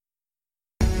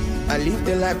I live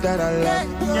the life that I love.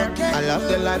 I love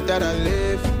the life that I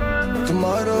live.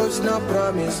 Tomorrow's not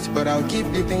promised, but I'll keep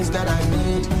the things that I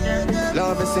need.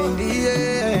 Love is in the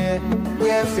air,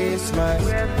 wear face mask.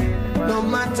 No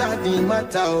matter the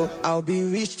matter, I'll be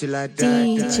rich till I die.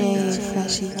 DJ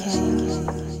Flashy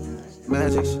Ckay.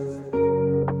 Magic.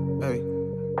 Hey.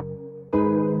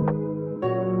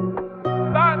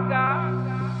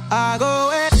 I go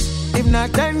wait. If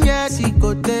not 10 years, he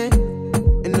go there.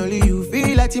 And only you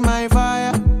feel like in my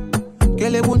fire.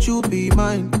 Girl, won't you be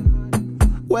mine?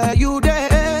 Where you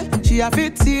there? She have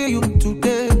fit see you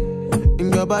today.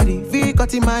 In your body, feel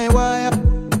cut in my wire.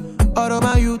 All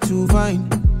about you to find.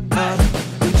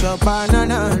 With your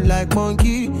banana like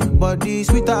monkey. Body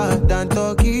sweeter than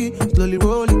turkey. Slowly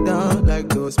roll it down like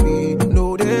those speed.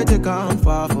 No, they take on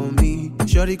far from me.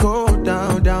 Shorty go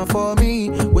down, down for me.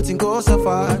 Waiting go so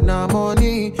far, now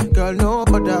money. Girl, no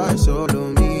bother, solo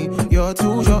me. You're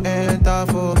too short, enter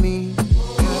for me.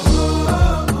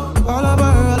 All over,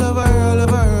 all over, all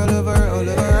over, all over, all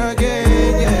over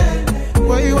again, yeah.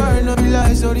 Where you are, no be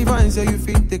like so divine. So you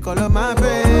fit the color of my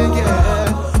brain,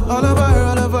 yeah. All over,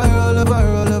 all over, all over,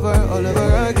 all over, all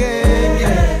over again,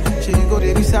 yeah. She go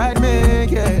there beside me,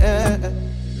 yeah.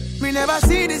 Me never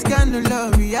see this kind of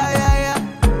love, yeah, yeah,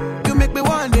 yeah. You make me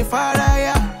want the fire,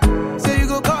 yeah. So you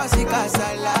go cause it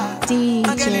casala. DJ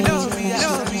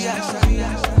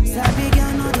Sabi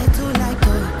girl know they too like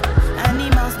dog.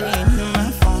 Animals they in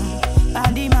human form.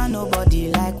 Body man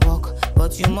nobody like walk,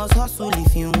 but you must hustle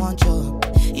if you want job.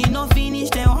 You no finish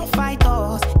they won't fight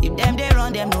us. If them they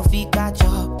run them no fit catch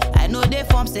up. I know they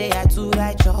form say I too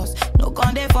righteous. No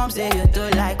con they form say you too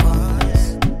like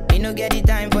us. Me no get the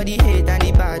time for the hate and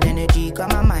the bad energy.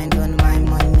 Got my mind on my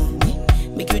money.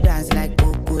 Make you dance like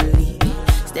broccoli.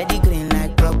 Steady green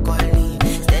like broccoli.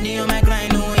 Steady on my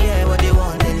grind, oh yeah, what they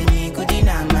want telling me could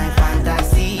deny my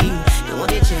fantasy. They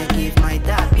want to check if my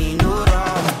tap be no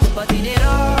wrong. But it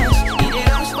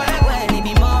rush well, it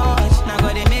be much. Now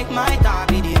gotta make my tap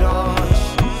be the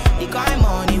rush. The kind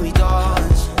money we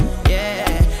touch, yeah.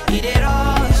 It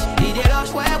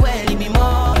rush well, it be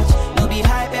much. No be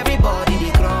hype, everybody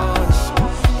they crush.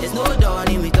 There's no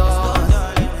dawning with us.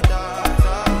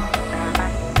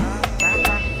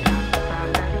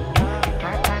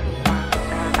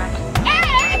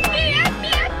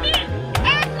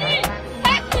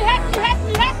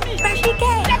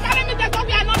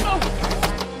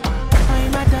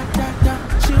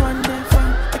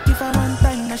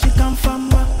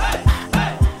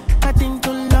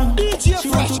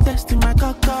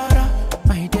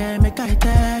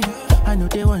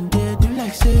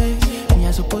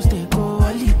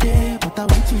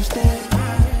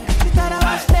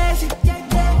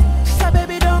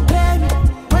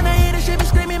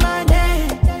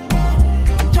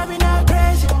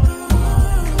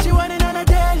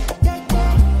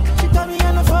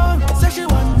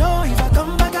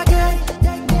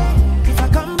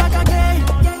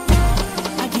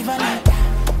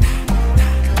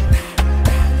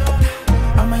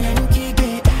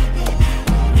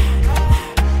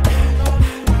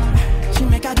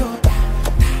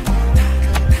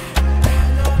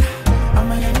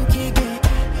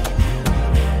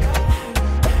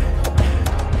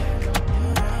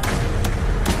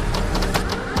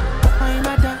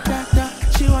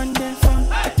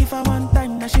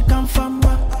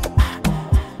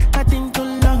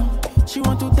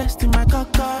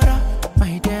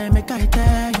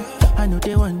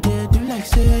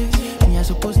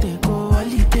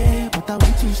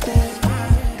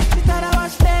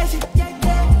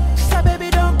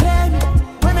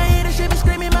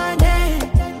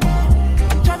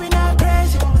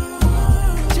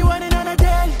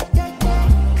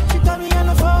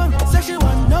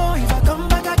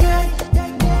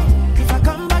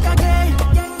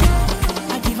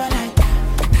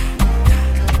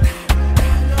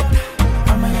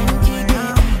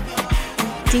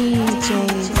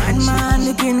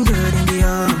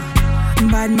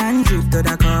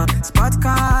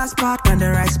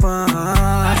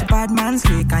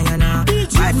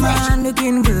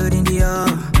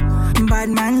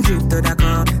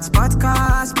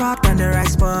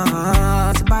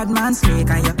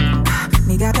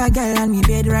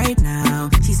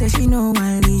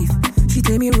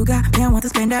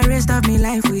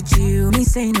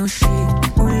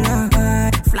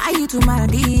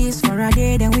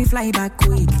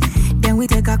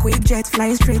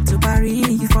 Fly straight to Paris,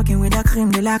 you fucking with the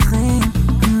creme de la creme.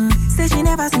 Say she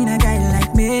never seen a guy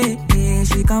like me,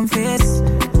 she confess.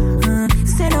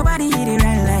 Say nobody hit it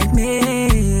right like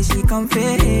me, she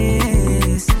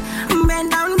confess.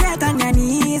 Bend down, get on your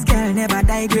knees, girl, never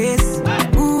digress.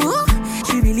 Ooh,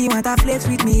 she really want want to flex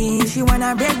with me. She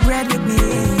wanna break bread with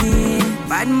me.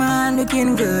 Bad man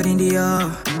looking good in the air.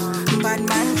 Bad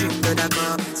man drink to the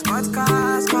cup. Spot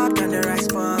cars, caught on the right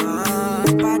spot.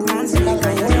 Bad man sleep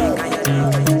on your neck, on your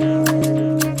neck.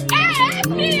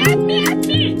 Help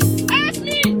me.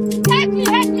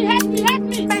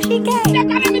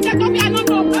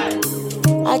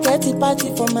 I get the party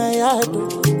for my yard.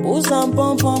 Booze and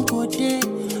pom go day.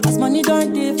 As money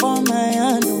don't day for my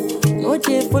hand. No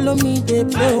day follow me, they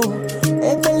play.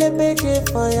 Ebelebe day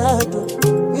for yard.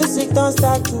 Music don't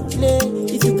start to play.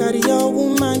 If you carry your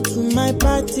woman to my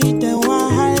party, then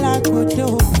wahala go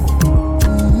do.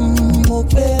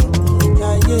 Okay,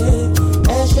 yeah,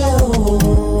 Eshe,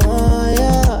 oh,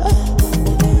 yeah.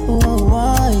 Oh,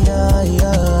 yeah,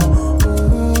 yeah.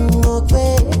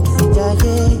 Okay, yeah.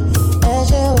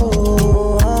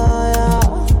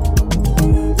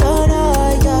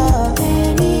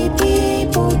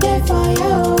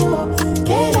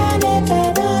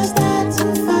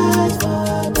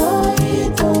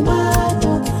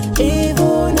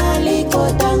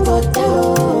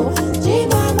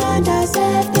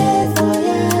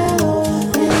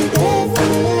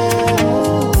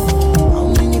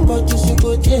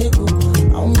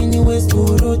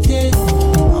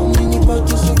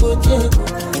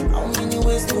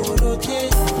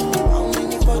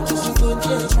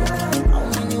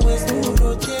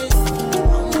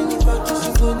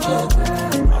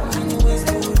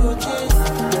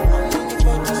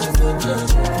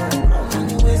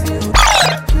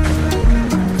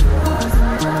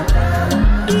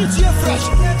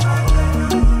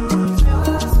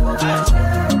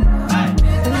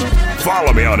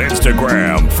 Follow me on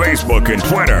Instagram, Facebook, and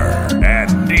Twitter at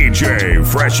DJ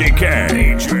Freshy Ckay.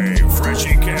 DJ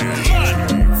Freshy Ckay.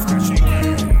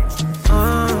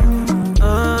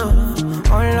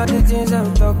 All of the things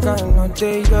I'm talking, not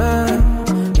the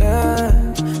yeah.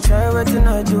 Try what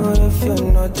I do if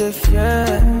you're not the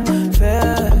fair.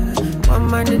 My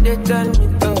mind they tell me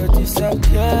to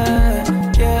disappear,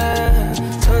 yeah.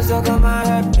 So come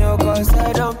and help me, cause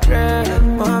I don't pray,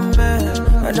 my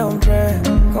man, I don't pray.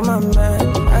 Come on,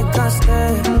 man, I can't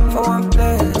stay for one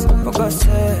place. For God's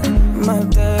sake, my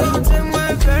day. Don't take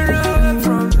my pain away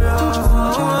from you.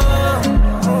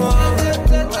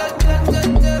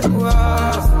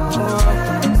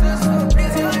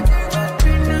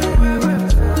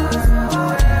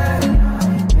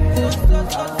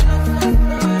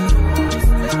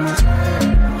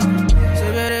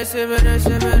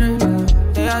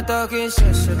 They are talking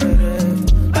shit,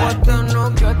 what them no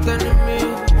get enemy.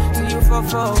 For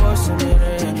what's in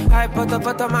it? I put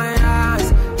up my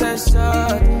eyes, test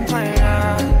shot, my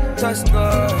eyes, touch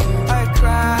good. I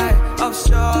cry,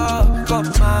 offshore, got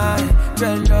my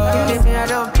dread love. Give me, I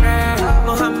don't pray,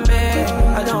 Mohammed,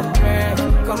 I don't pray.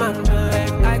 Come on,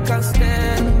 man, I can't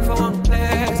stand for one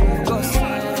place. Go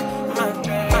stand, my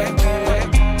bed.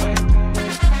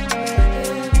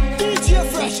 DJ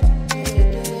Fresh.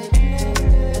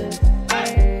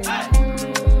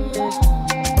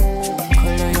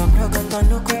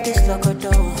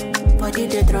 Body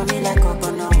they draw me like a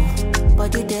bono.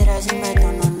 Body they rising my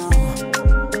tono, no.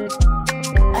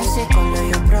 I say color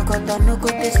your procoto, no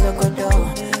good this logodo.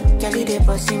 Jelly they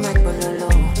bossy my pololo.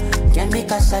 Can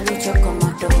make a salute your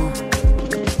commando.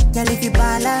 Jelly if you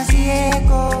balance the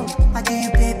echo, I give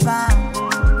you paper.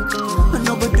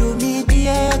 No go do me the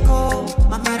echo,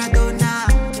 my Maradona.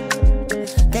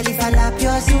 Jelly if I lap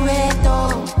your sueto,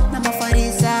 Nama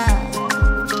Farisa.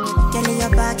 Jelly your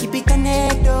back, keep it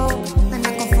connected.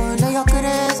 Yo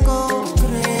crezco.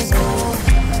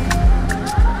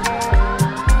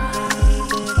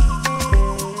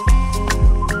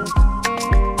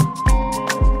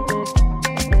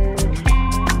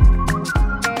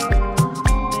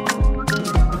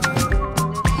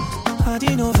 I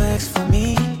did no vex for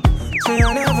me. Say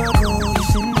I never go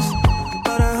since,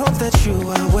 but I hope that you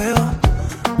are well.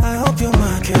 I hope your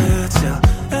market sell.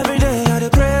 Every day I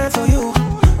pray for you.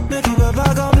 Make you go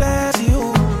back, God bless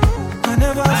you. I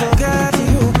never forget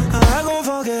you, I gon'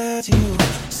 forget you.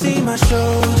 See my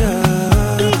shoulder,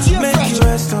 make you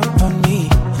rest up on me.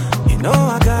 You know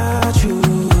I got you,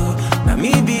 now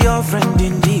me be your friend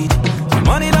indeed. The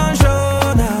money don't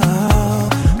show now,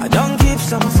 I don't keep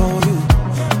some for you.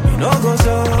 You know go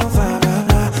so far, blah,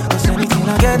 blah. Cause anything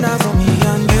I get now for me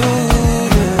and you,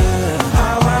 yeah.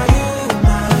 How are you,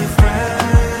 my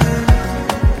friend?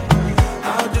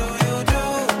 How do you do,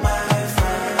 my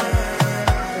friend?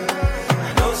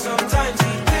 Sometimes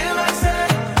it feel like say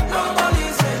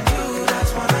nobody's with you.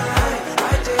 That's what I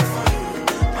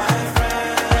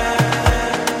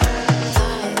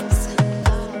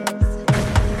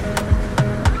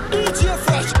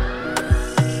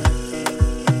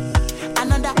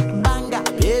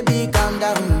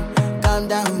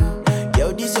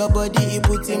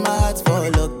put in my heart for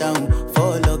lockdown,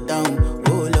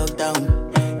 oh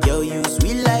lockdown. Yo, you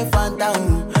sweet life,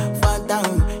 phantom.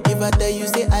 If I tell you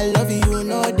say I love you,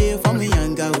 no day for me,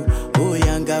 young girl, oh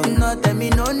young girl. No tell me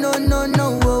no,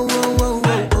 oh,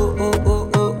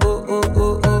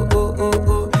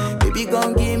 baby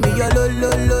gon' give me your lo.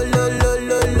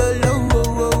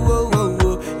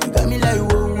 You got me like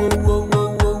whoa.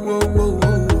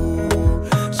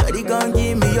 Shawty gon'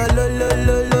 give me your lo.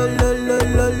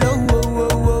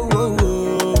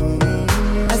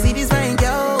 I see this fine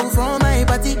girl from my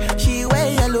party, she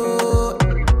wear yellow.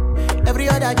 Every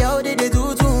other girl they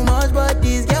do too much, but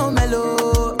this girl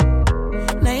mellow.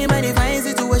 Now in my divine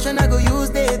situation, I go use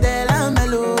they tell I'm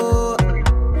mellow.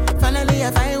 Finally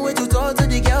I find way to talk to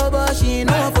the girl, but she ain't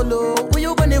no one follow. When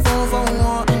you gonna phone for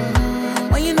one?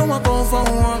 When you know I come for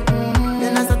one?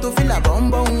 Then I start to feel a bum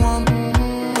one.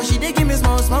 But she dey give me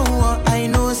small one. I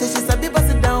know, say she's a bit pass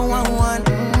it down one.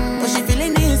 But she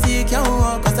feeling insecure,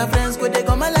 cause her friends go they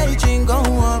go my light ring go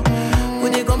on. Go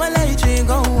they go my light ring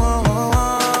go on.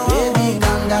 Baby,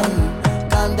 calm down.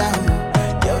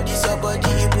 Yo, this your body,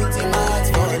 you put in my heart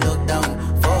for lockdown,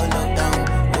 oh lockdown.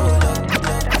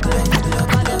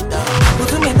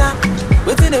 Put me now,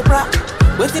 waiting the bra,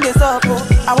 waiting the sup,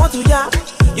 I want to ya.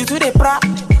 You to the bra,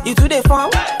 you to the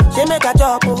phone. She make a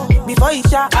job, before you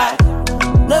shot.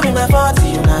 No be my fault,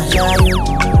 you not shy you.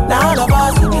 Now all of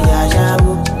us, be a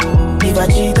shabu. If I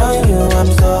cheat on you, I'm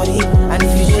sorry. And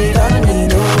if you cheat on me,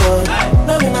 no worry.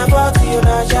 No be my fault, you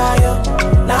not shy you.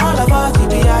 Now all of us,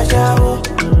 be a shabu.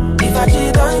 If I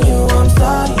cheat on you, I'm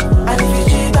sorry. And if you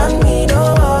cheat on me, no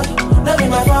worry. No be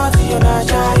my fault, you not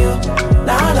shy you.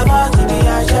 Now all of us, be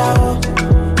a shabu.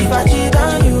 If I cheat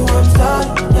on you, I'm sorry.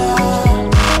 Yeah.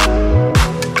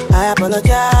 I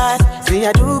apologize. Say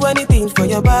I do anything for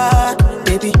your back,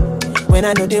 baby. When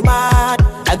I know they mad,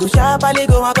 I go sharply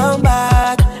go and come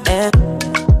back.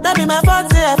 That be my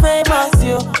fault, say I famous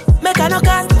you. Make I no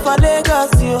cast for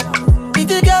Lagos you. If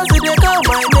the girls if they call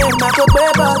my name, I go pay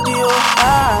about you.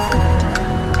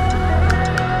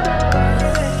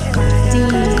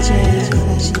 DJ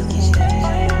Flashy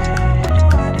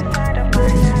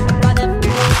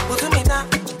Put me now,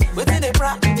 waiting the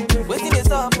bra, waiting the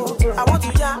stop. I want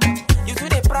you ya, you do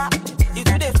the bra, you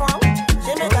do the phone.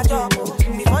 She make a job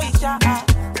before you shot.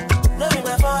 No be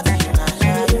my fault, you not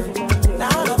shy you. Now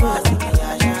all of us,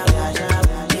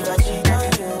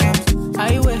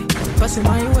 passing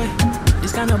my way.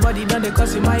 This kind of body done they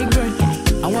cause you migraine.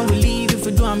 And when we leave, if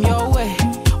we do, I'm your way.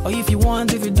 Or if you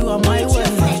want, if you do, I'm my way.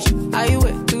 I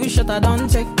wait, too short, I don't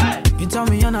take. You tell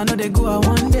me, and I know they go out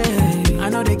one day. I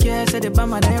know they care, say they buy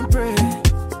my damn pray.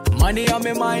 Money on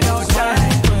me mind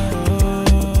outside.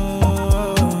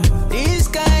 This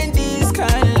kind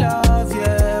love,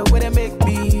 yeah. Where they make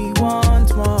me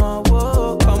want more.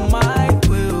 Whoa, come my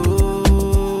way.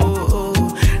 Oh.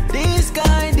 This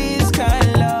kind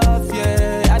love,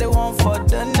 yeah. I don't want for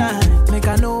the night. Make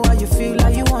I know how you feel,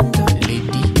 like you want to.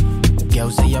 Lady, girl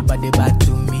say your body bad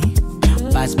to me.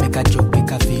 Pass make a joke,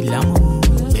 make a feel I'm.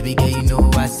 Baby girl, you know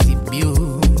I see you.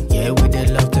 Yeah, with the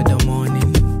love to the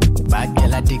morning. Bad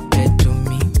girl addicted to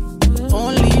me.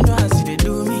 Only you know how see they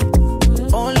do me.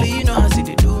 Only you know how see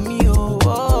they do me.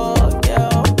 Oh,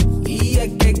 girl. Yeah.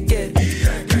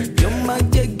 You're my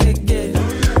yeah.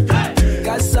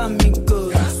 Casamigo.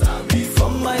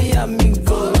 From Miami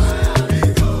go.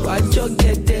 Watch you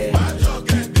get there.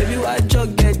 Baby, watch you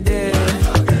get there.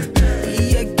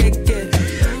 Yeah.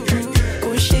 Go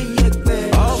shake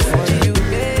all for you,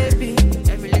 baby.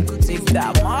 If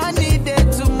that money there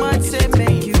too much, say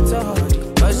make you talk.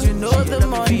 Cause you know the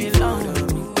money long.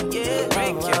 Yeah,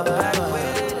 break your back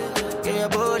with it. Yeah,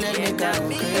 boy, let me go.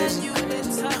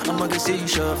 I'ma get say you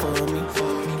sure for me.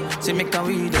 Say make a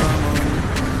weed on me.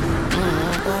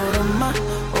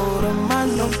 Oh, Rema,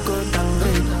 no go down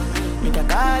great. Make a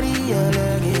carry your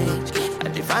luggage. I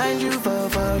define you for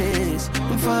this.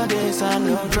 For this, I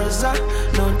no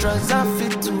trouser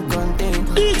fit to contain.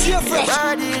 Your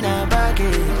body in a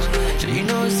package. So you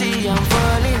know, see, I'm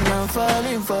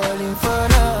falling for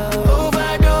love.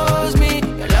 Overdose me,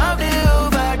 your love they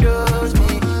overdose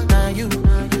me. Now you,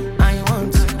 I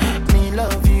want me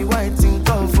love you, white and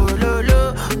come for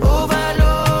low.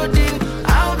 Overloading,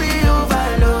 I'll be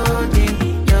overloading.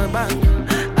 Your bank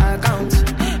account,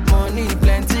 money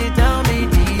plenty, tell me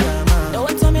the amount. No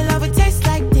one told me love would taste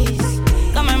like this.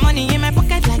 Got my money in my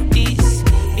pocket like this.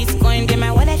 Bitcoin in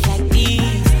my wallet like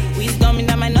this. Wisdom in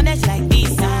my knowledge like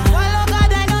this. Follow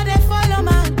God, I know they follow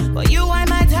man. But you, I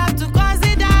might have to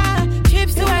consider.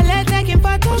 Trips to LA taking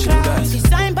photographs. You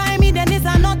sign by me, then it's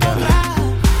an autograph.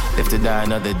 Live to die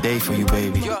another day for you,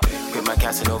 baby. Quit my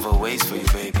Casanova ways for you,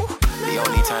 baby. The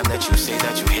only time that you say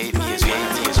that you hate me is when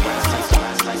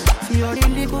See all the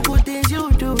little good things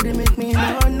you do, they make me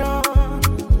no.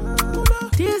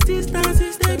 This distance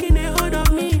is taking a hold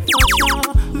of me for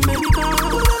sure. Baby, come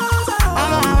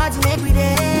I'm hard to make me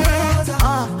there.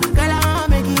 Girl, I wanna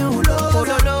make you low.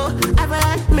 I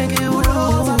wanna make you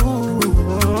low.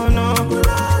 Oh no.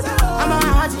 I'm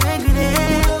hard to make me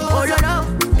there. Oh no.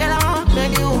 Girl, I wanna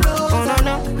make you low. Oh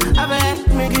no. I wanna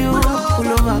make you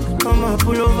pull over. Come on,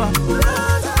 pull over.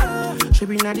 Should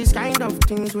be not this kind of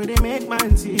things where they make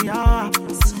man see ya.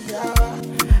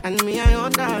 And me, I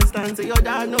understand, so your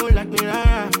dad know like me,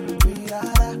 rara.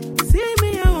 See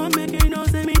me, I won't make you know,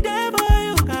 say me there, boy,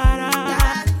 you gotta.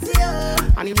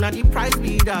 And if not the price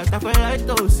be that, I feel like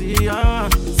to see ya.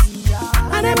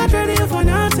 I never traded you for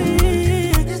nothing.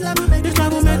 This love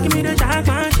will make me the jack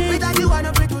machine. Without you, I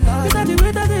don't pray to love. Without the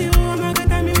way that you, I'm not gonna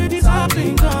tell me with this all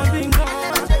thing, I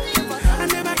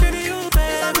never traded you,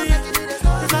 baby. This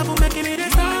love will make me the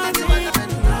something.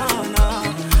 No.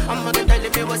 I'm gonna tell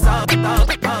you what's up.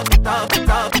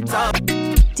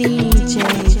 DJ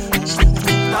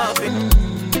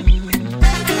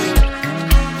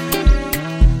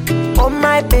Oh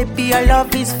my baby, your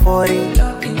love is for it.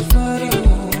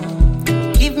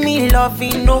 Give me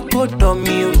loving, no good on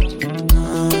you.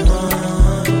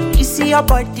 You see your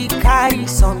body carry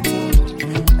something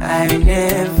I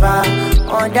never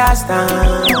understand.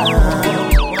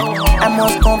 I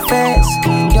must confess,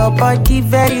 your body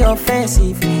very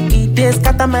offensive. It is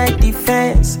scatter my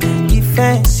defense,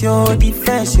 yo.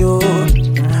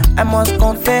 I must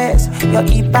confess, your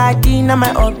body not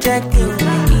my objective.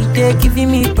 It is giving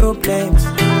me problems,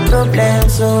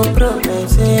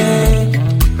 yeah.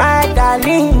 My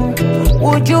darling,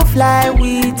 would you fly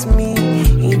with me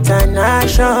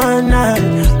international?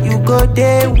 You go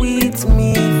there with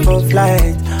me for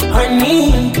flight,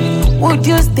 honey. Would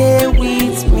you stay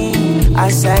with me?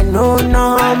 As I know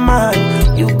no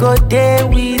man, you go there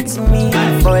with me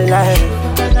for life.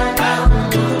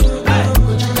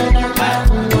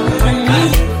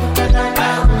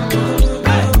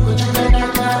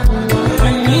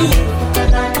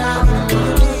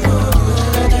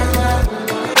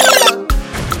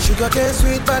 Sugar cane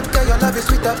sweet, but girl, your love is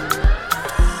sweeter.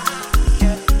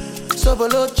 So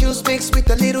below juice mixed with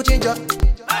a little ginger.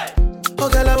 Oh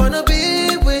girl, I wanna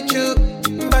be with you,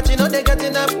 but you know they got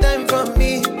enough time from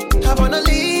me. I wanna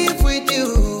live with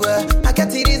you. I got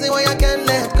the reason why I can't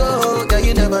let go. Girl,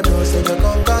 you never know, say you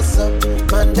gon' gossip.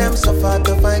 Man, them so far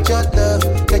to find your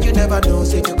love. Girl, you never know,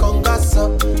 say you gon'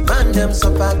 gossip. Man, them so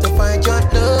far to find your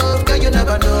love. Girl, you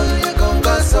never know, you gon'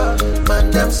 gossip. Man,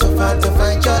 them so far to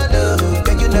find your love.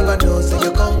 Girl, you never know, say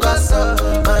you gon' gossip.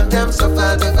 Man, them so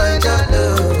far to find your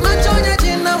love. Man, join your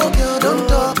chin now, girl, don't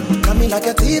talk. Me like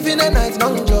a thief in the night,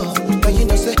 long jaw. But you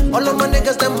know, say, all of my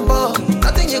niggas, them ball.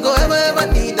 Nothing you go ever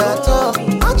need at all.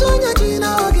 I join your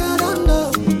Gina, girl, I'm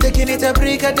no. Taking it a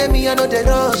break, at me, I know the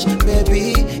rush.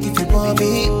 Baby, if you want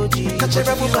me, catch a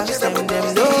rebel, catch them,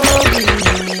 them know me.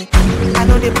 I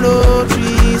know they blow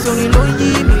trees, only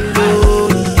lonely me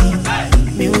lonely.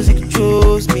 Music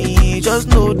chose me, just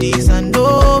know this and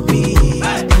know me.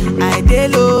 I dey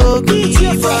low key,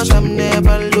 but I'm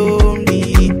never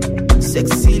lonely.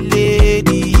 Sexy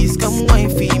ladies, come wine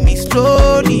for me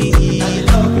slowly. I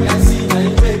love you, I see, I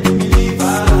make me believe. I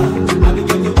be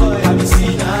your boy, I be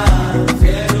seen.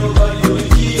 Fear nobody, you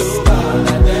be over.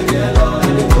 I beg you, Lord, I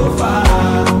go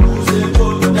far. Who's the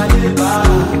boy that they buy?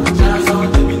 Just on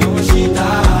the me no shit.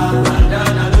 And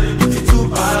then I know you get too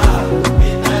bad.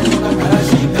 Midnight, you can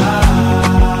karashika.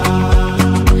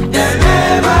 They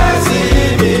never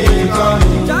see me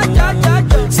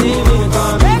coming. See me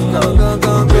coming,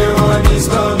 go. Is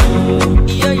coming.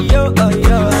 Yo, oh,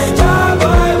 yo.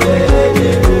 Joeboy, baby,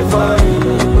 for you.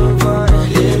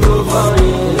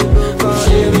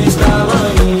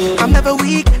 I'm never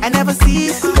weak, I never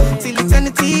cease. Till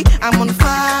eternity, I'm on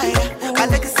fire. My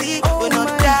legacy will not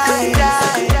die.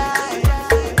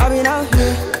 I've been out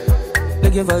here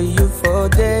looking for you for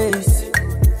days.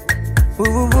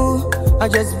 Woo. I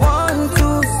just want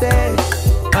to say,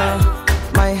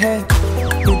 my head,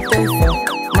 good day for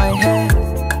my head.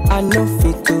 I know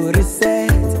fit to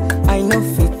reset, I know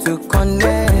fit to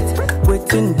connect.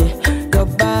 Waiting there, your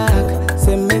back,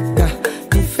 say make a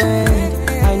defend.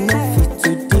 I know fit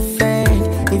to defend,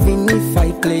 even if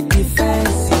I play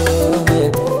defense.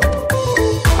 Yeah.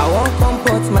 I won't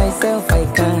comport myself, I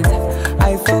can't.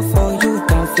 I fall for you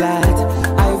down flat.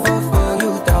 I fall for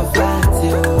you down flat,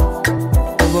 yo.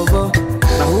 Go.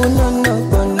 Now who no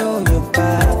know you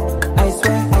bad. I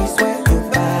swear you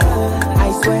bad.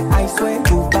 I swear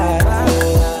you bad.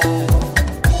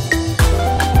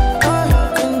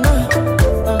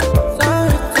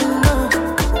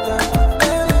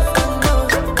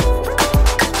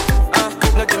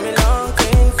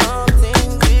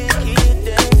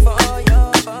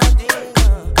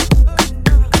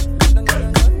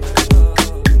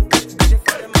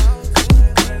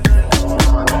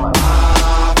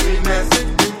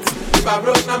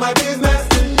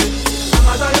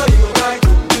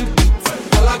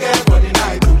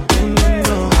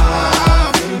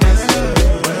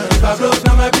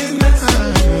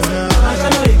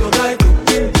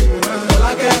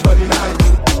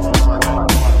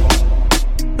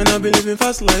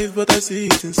 fast life, but I see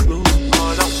it in slow.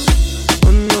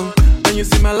 Oh no, when you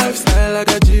see my lifestyle, I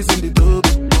got G's in the dope.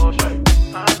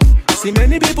 See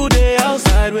many people there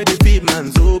outside where they feed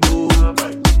man's oboe.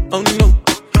 Oh no,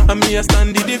 and me I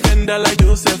stand the defender like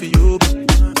Joseph Yobo.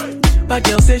 But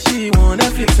girl say she want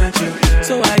Netflix and chill,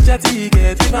 so I chatty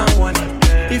get even one.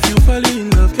 If you fall in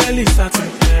love, clearly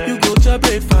starting. You go to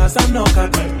breakfast, I'm not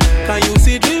capping. Can you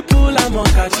see dripple, I'm not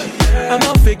catching. I'm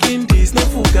not faking this, no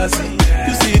fugazi.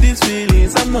 You see these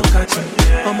feelings, I'm not catching.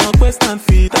 I'm on quest and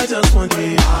feet, I just want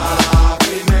it.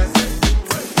 Business.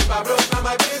 If I broke, now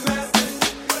my business.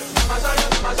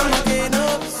 I'ma get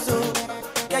no be so.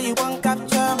 Yeah, you won't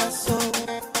capture my soul.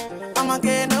 I'ma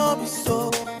get no be so.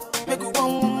 Make you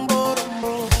one more.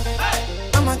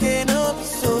 I'ma get no be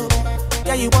so.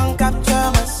 Yeah, you won't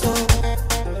capture my soul.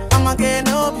 I'ma get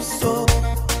no be so.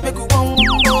 Make you one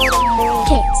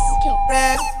more.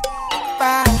 Red,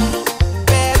 fire.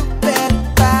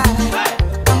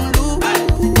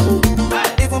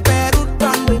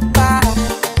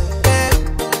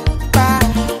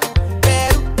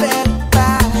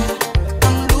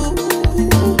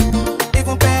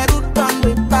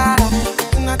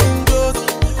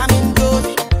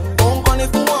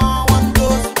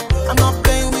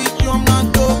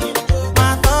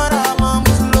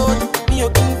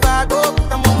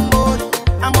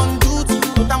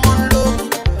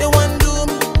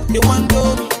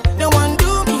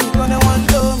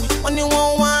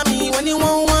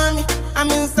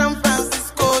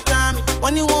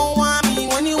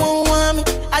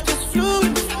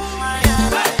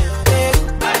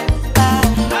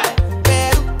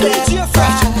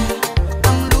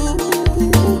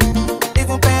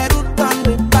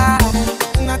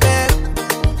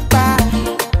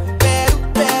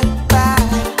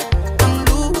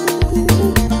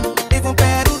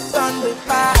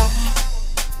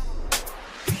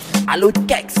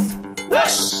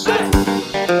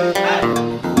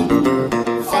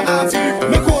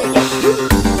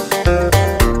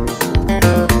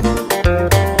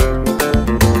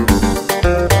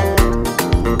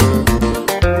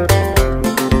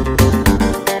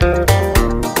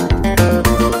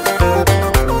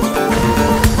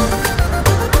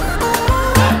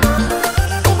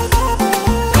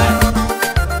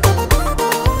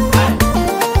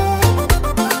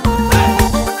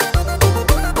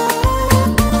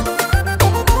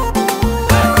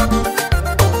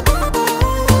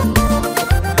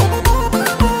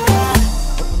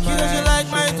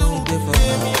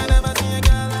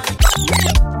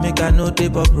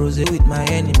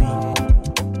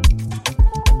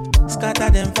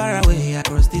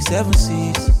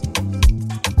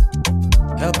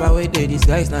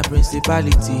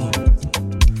 Principality.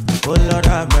 Oh Lord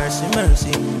have mercy,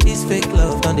 mercy. This fake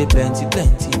love done they plenty.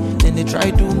 Then they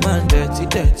try to man dirty.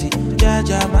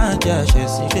 Jaja man,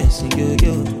 Jesse,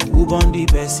 yo. Who born the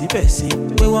Bessie?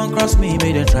 We won't cross me,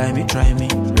 may they try me.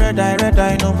 Red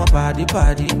eye, no more party.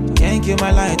 Can't kill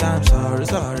my light, I'm sorry,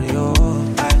 oh.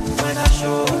 When I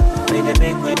show, when they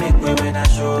make way when I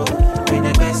show. When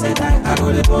they best say I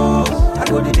go the boss, I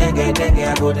go the dengue,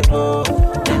 I go the blow.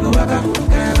 Then go back, I go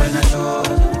when I show.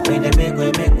 When they make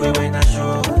way when I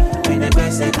show. When they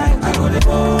best say I go the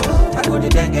boss, I go the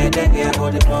dengue, I go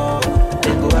the blow.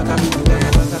 Then go back, I go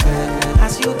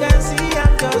as you can see,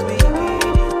 I'm just beginning.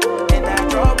 And that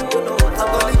trouble no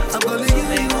talk. I'm gonna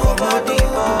leave nobody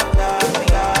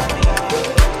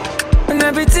and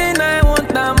everything I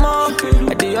want, I'm more.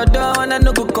 I do your door and I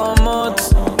no go come out.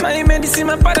 My medicine,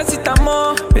 my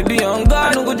paracetamol. Baby, on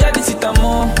God, no go jadi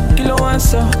sitamol. Kilo one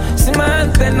so, see my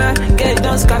antenna, get it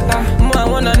done scatter. More I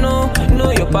wanna know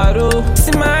your paro.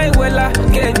 See my wella,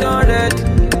 get it done red.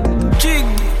 Jig,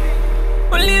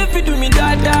 only if you do me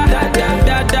da.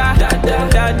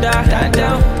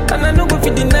 And I no go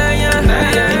fit deny ya.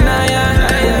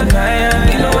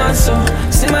 Kilo one so,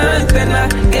 see my antenna,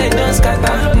 get it done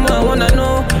scatter. More I wanna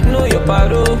know your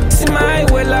paro. See my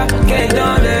wella, get it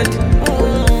done red.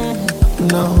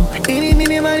 No,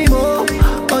 any more.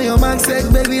 On your mark, sex,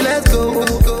 baby, let's go.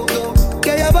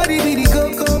 Get your body be the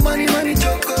coco, money,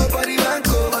 choco, body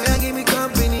banco. Oh, yeah, give me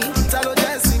company, talo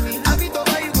just see me. I be to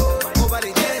buy you go,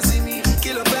 nobody can see me.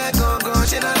 Kilo back on,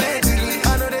 she not let me.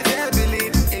 I know they can't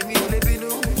believe, me only be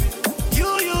new. You.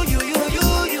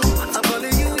 I'm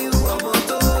calling you, I'm on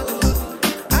todo.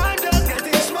 I'm just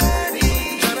getting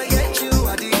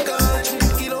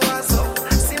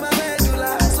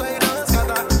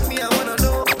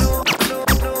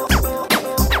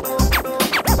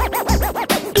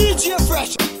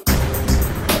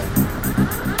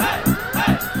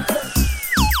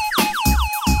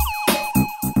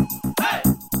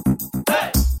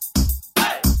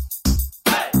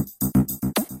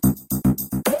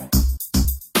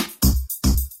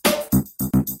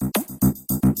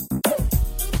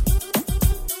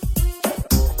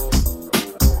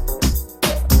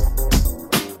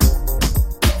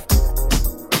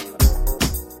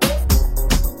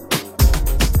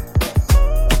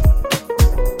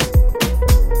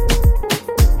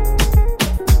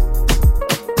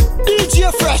DJ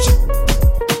Fresh.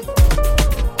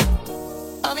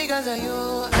 All because of you,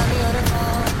 I be on the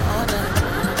phone all night.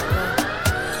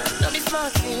 Don't be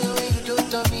smart, when you do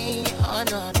to me. Oh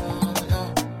no, no, no.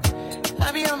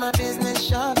 I be on my business,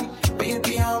 shawty, but you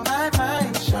be on my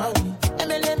mind, shawty.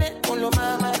 Let me pull on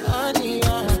my honey,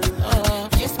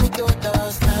 kiss me to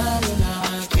the stamina,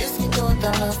 kiss me to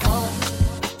the phone.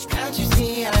 Can't you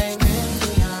see I'm into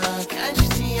ya? Can't you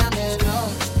see I'm in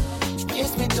love?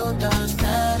 Kiss me to the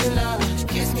stamina,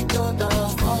 kiss me to the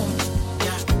phone.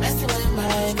 Yeah, messing with my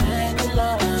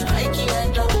medulla, I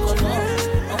can't don't go low.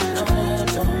 Oh no,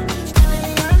 no.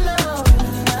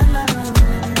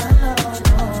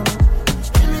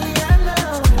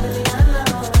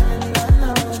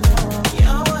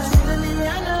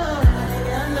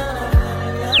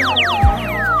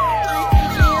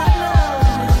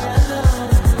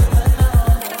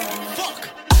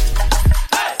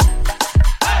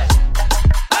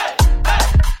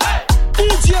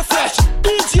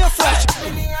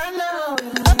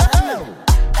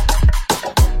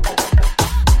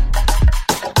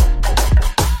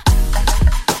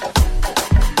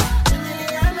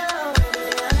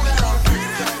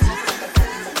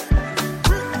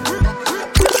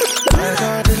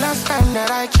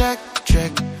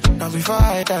 Before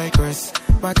I digress,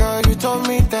 my girl, you told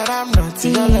me that I'm not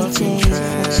your love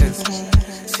interest.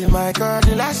 See, my girl,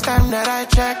 the last time that I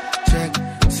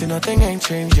checked, see, nothing ain't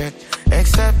changed yet,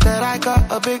 except that I got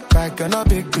a big bag and a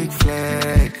big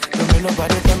flag. Don't make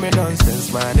nobody tell me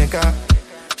nonsense, my nigga.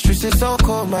 Streets is so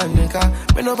cold, my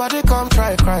nigga. May nobody come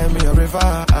try cry me a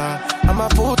river. I'ma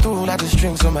pull through like the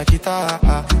strings on my guitar.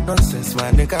 Nonsense,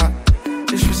 my nigga.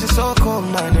 This streets is so cold,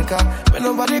 my nigga. May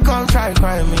nobody come try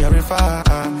cry me a river.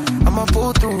 I'ma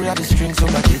pull through like the strings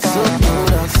on my guitar. It's so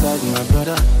cold outside, my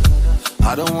brother.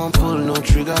 I don't want pull no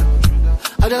trigger.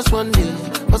 I just want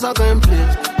it, cause I can't play.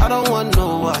 I don't want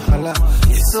no wahala.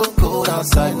 It's so cold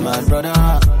outside, my brother.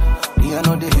 Me, I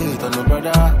know they hate on no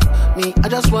brother. Me, I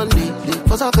just want it,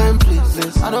 cause I can't play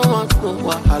this. I don't want no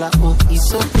wahala. Oh, it's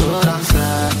so cold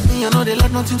outside. Me, I know they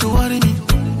let nothing to worry me.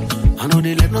 I know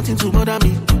they let nothing to bother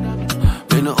me.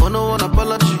 Me no owe no one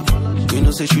apology. You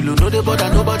know say she know they bother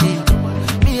nobody.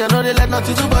 Me, I know they let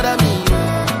nothing to bother me.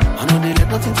 I know they let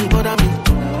nothing to bother me.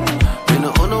 Me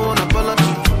no owe no one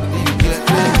apology.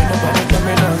 Nobody tell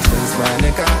me nonsense, my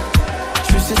nigga.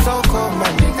 Streets is so cold, my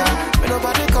nigga. May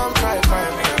nobody come try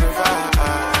me a river.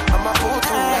 I'ma pull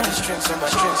through like the strings on my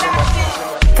strings.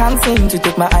 Can't seem to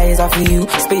take my eyes off of you,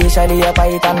 especially up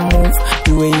I and move.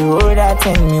 The way you hold that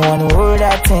thing, me wanna hold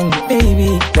that thing.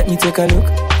 Baby, let me take a look.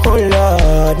 Oh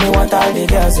Lord, me want all the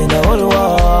girls in the whole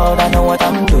world. I know what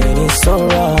I'm doing is so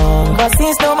wrong, but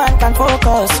since no man can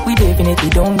focus, we definitely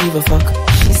don't give a fuck.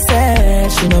 She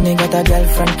said she know me got a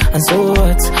girlfriend, and so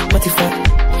what? What if I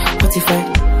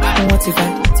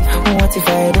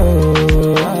do?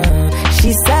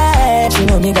 She said she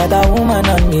know me got a woman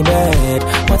on me bed.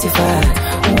 What if I,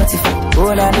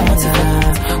 oh na na na,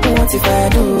 what if I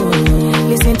do?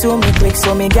 Listen to me quick,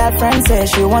 so me girlfriend says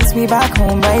she wants me back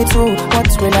home by 2.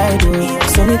 What will I do?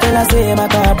 So me tell her say my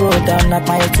car broke down, not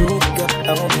my 2.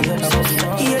 I won't be your number 4.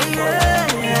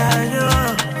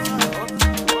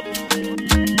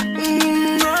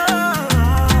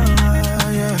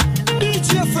 DJ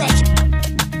Fresh.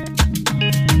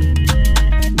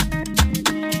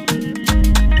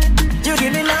 You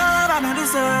give me love I don't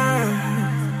deserve.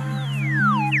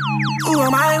 Who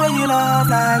am I when you love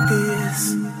like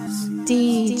this?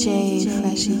 DJ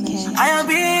Ckay. I have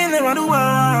been around the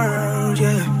world,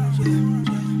 yeah.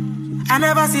 I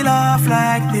never see love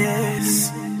like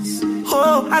this.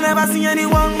 Oh, I never see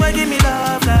anyone who give me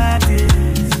love like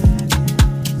this.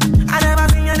 I never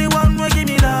see anyone who give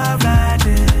me love like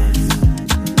this.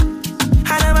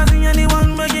 I never see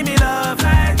anyone who give me love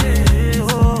like this.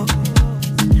 Oh,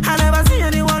 I never see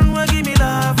anyone who give me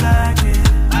love like this.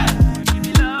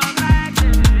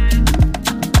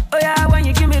 Oh yeah, when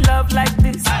you give me love like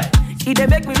this, it dey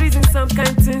make me reason some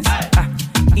kind things.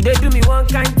 It dey do me one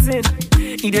kind thing.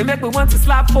 It dey make me want to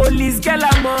slap police. Girl,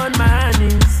 I'm on my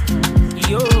knees.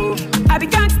 Yo, I be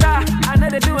gangsta. I know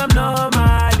they do I'm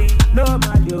normally.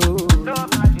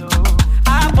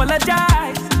 I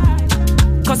apologize,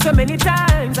 cause so many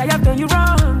times I have done you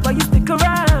wrong, but you stick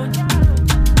around.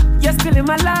 You're still in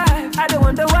my life. I don't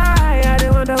wonder why.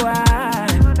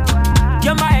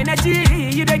 You're my energy.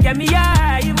 You don't get me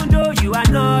high, even though you are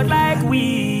not like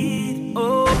weed.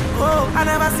 Oh, I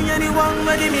never see anyone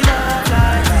who give me love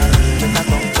like this.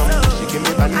 She give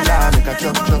me vanilla, make a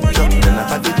chop. Then I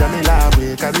party Jamila,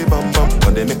 we carry bum.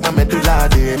 When they make my medulla,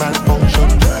 they malfunction.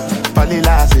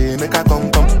 Vanilla, say make a come.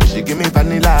 She give me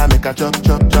vanilla, make a chop.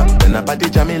 Then I party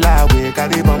Jamila, we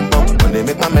carry bum. When they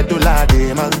make my medulla,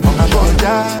 game, man. I want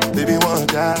that, baby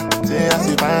want that. Say I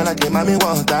see fine like a mommy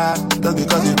want that. Just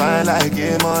because you fine like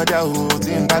a mother, oh.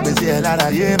 Team back, they see a lot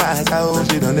of yeah, my soul.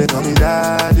 She done, they call me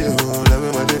daddy, oh.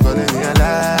 Everyone, they calling me a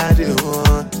laddie,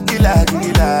 oh. Gila,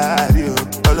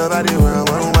 oh. All over the world,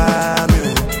 one wild,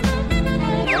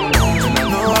 I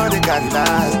know they carry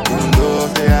last. Even though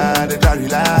they are, they try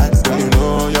relax. Don't you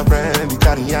know your friend, they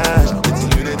carry ash. It's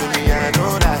you, they do me, I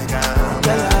know that I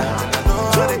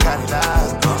know they carry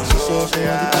last. So they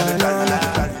are, they try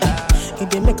relax. If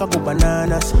they make a go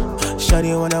bananas,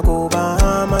 shawty wanna go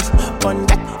Bahamas. One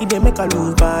that, if they make a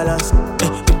lose balance.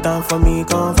 Put down for me,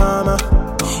 come farmer.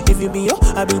 If you be yo,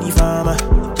 I be the farmer.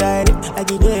 Tried it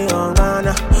like it day on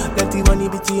Ghana. Let the money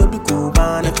be to you, be cool,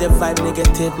 man. If the vibe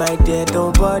negative, my dear,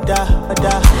 don't bother.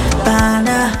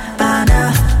 Bana,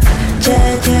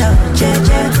 jeje,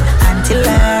 until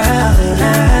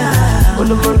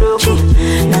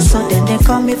now so then they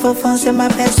call me for fun, say my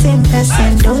person.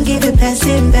 Don't give it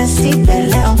person,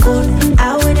 belly on good.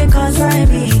 How will they consign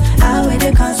me?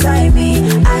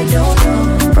 I don't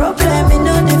know. Problem in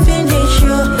no the finish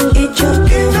you. It's your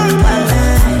game, my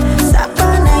life.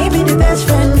 Sapana, you be the best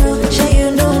friend, no. Say you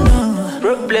don't know.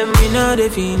 Problem in no the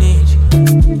finish.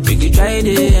 We can try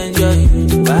to enjoy.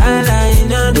 Wahala in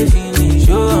no the finish.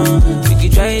 We can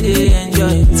try to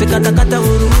enjoy. Say kata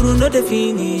uru no the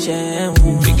finish.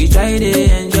 We can try to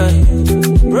enjoy.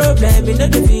 Problem in no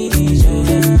the finish. So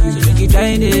we can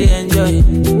try to enjoy.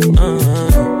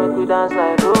 Make we dance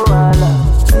like Luala.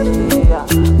 Yeah,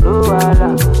 Luala.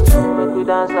 Make we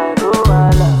dance like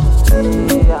Luala.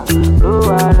 Yeah,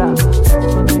 Luala.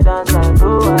 Make we dance like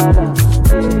Luala.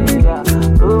 Yeah,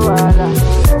 Luala.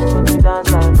 Make we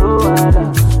dance like Luala.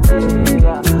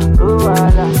 Yeah,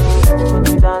 Luala. Make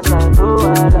we dance like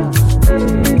Luala.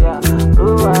 Yeah,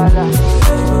 Luala.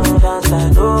 Make we dance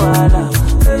like Luala.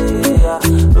 Yeah,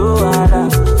 Luala.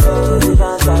 Make we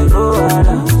dance like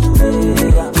Luala.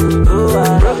 Yeah,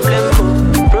 Luala.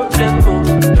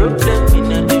 Problem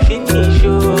in the finish, oh.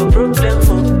 Problem,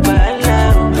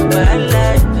 bahala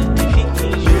in the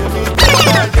finish, oh.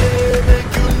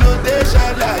 Make you know they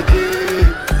shall like it.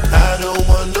 I don't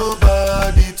want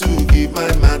nobody to give my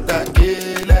matter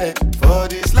kill. For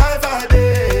this life I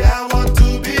day, I want to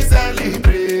be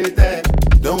celebrated.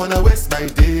 Don't wanna waste my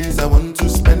days, I want to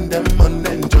spend them on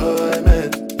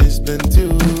enjoyment. It's been too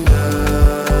long,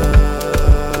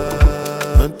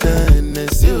 but then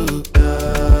it's you.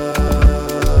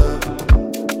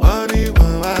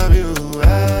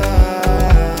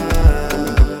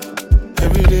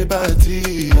 Everyday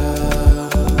party.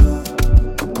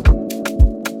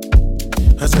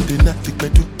 As I did not think I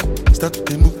do, start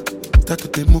to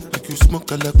move like you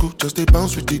smoke a lago. Just they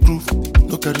bounce with the groove,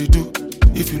 no carry do.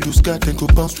 If you lose God, then go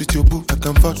bounce with your boo. I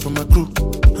can vouch for my crew,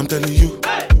 I'm telling you.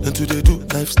 And to they do,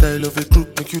 lifestyle of a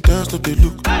group. Make you dance, no they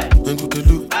look, then go they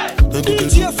look, then go they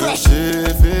look.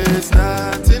 If it's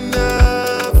not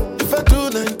enough, if I do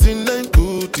 99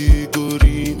 goody, go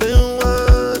remain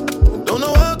one. Don't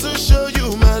know how to show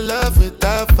you my love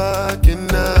without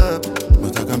fucking up.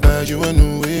 But I can buy you a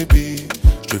new baby,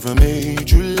 straight from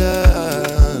major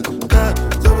land.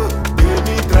 So give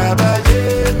me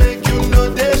trabaye, make you know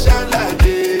they shall like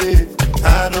it.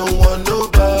 I don't want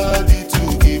nobody to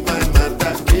give my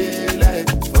matter kill.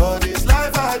 For this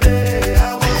life I day,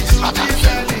 I want to be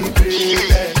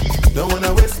celebrated. Don't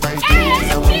wanna waste my days,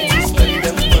 I want to spend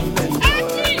them on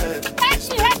enjoyment.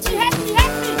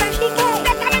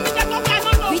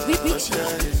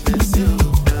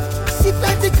 See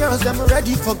plenty girls, I'm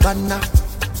ready for Ghana.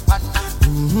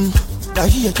 Now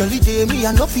here jolly day, me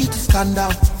I no fit to stand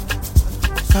out.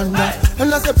 And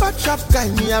as a bad shop guy,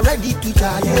 me I ready to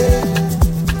die.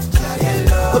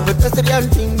 But the pedestrian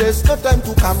thing, there's no time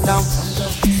to calm down.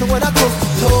 So when I go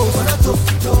to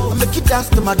I make it dance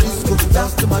to my disco,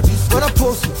 When I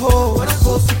post it,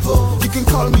 you can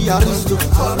call me Aristo.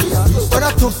 When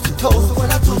I toast it,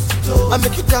 I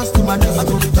make it dance to my disco,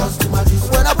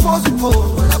 When I post it,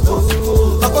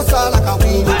 I go sell like a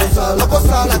weed, I go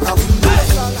sell like a weed.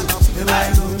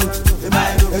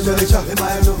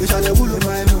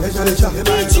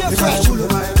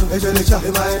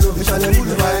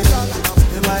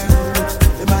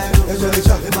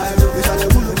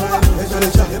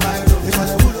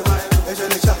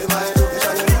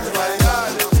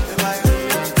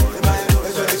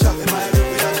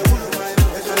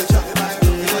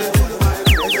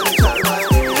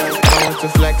 To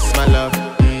flex my love,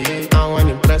 I want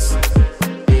to impress,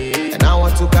 and I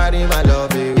want to carry my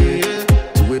love away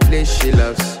to a place she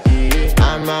loves.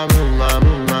 I'm a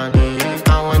man,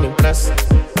 I want to impress,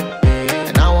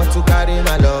 and I want to carry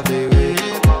my love away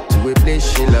to a place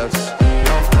she loves.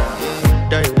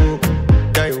 Die whoop,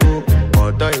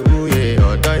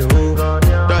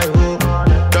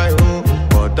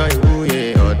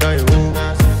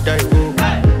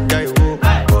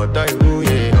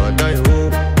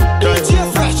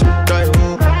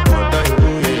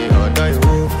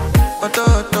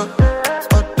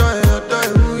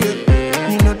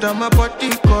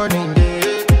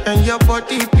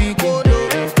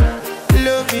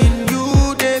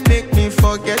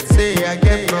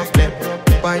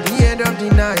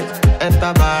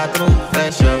 enter bathroom,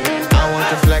 fresh up. I want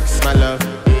to flex my love,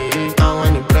 I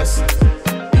want to impress,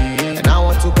 and I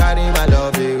want to carry my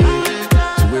love away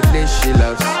to a place she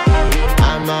loves.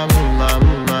 I'm a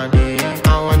man, I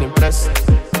want to impress,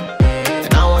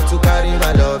 and I want to carry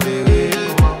my love away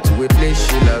to a place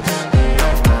she loves.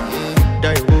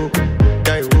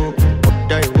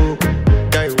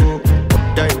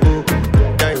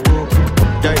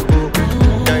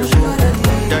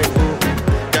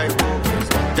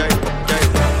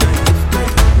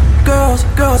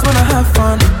 Girls wanna have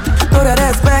fun. Throw that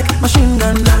ass back, machine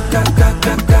gun.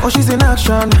 Oh, she's in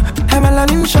action. Her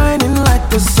melanin shining like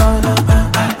the sun.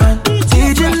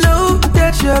 Did you know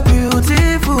that you're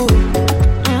beautiful?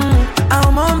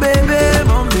 I'm on baby,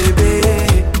 mon baby.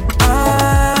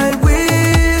 I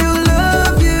will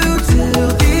love you till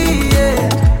the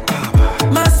end.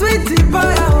 My sweetie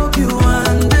pie, I hope you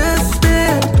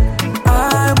understand.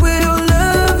 I will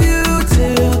love you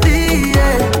till the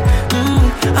end.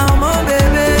 I'm on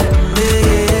baby.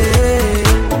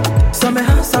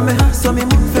 So me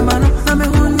move for mano, so me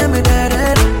hunde me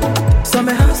dead. So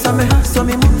me move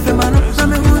for mano, so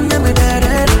me hunde me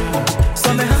dead.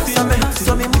 So me move for mano,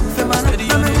 so me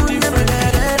hunde me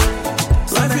dead.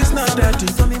 Life is not that deep.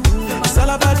 It's all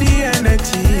about the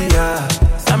energy, yeah.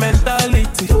 The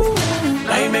mentality.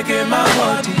 Now you make it my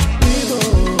body.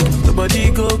 The body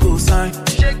go sign.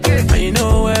 And you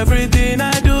know everything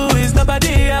I do is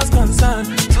nobody else concerned.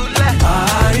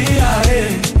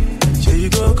 Aye. Here you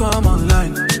go, come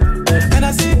online. And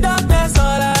I see darkness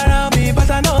all around me, but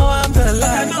I know I'm the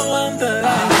light.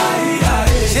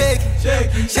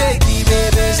 Shake it,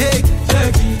 baby, shake it.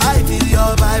 I feel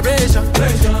your vibration.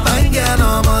 Fine girl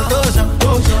on motion.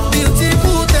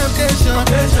 Beautiful temptation.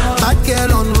 Hot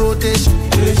girl on rotation.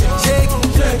 Shake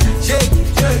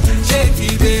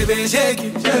it, baby, shake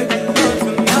it.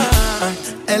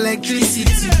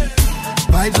 Electricity,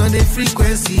 vibes on the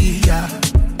frequency, yeah.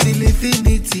 Till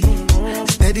infinity,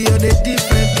 steady on the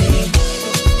different beat.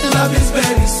 Love is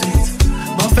very sweet,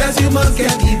 but first you must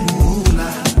get the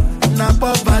moolah. Now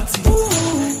poverty,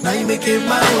 now you make it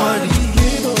my worry.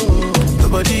 The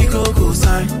body go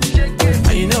sign.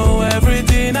 And you know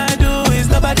everything I do is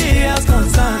nobody else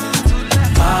concerned.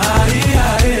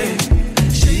 Aye.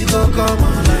 She go come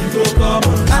online.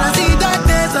 And I see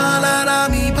darkness all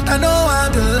around me, but I know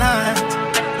I'm the light.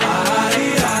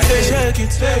 Shake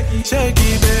it,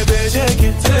 baby, shake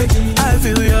it. I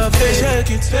feel your face,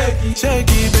 shake it, baby,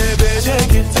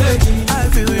 shake it. I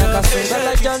feel your face.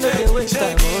 Like I know they waste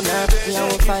time, oh, nah. I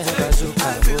won't find a bazooka, oh,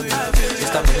 nah.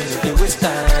 Mr. Money, no they waste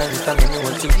time. Mr. Money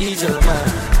want to ease your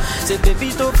mind. Say,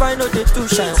 baby, don't find no they too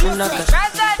shine.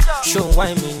 Show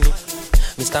why me.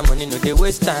 Mr. Money, no they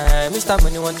waste time. Mr.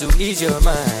 Money want to ease your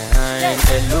mind.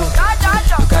 Hello,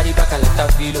 you carry back a lot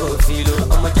of filo.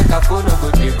 I'ma check a phone, no go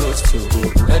to ghost you.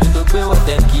 Ready to pay what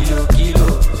 10 kilo.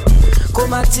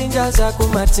 Kumatingaza.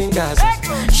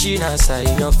 Shina sa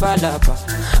iyan falapa.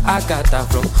 Agata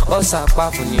from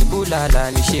Osapa fún ní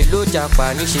Bulala. Níṣe ló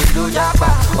japa.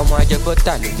 Ọmọ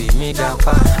ajẹgbọ́ta ló bí mi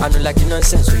gapa. I no like the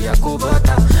nonsense, we are go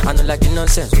butter.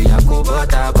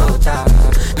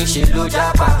 Níṣe ló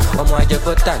japa. Ọmọ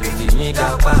ajẹgbọ́ta ló bí mi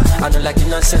gapa. I no like the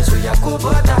nonsense, we are go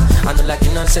butter.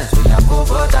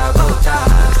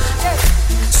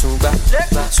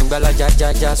 Sunga la ja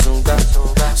sunga.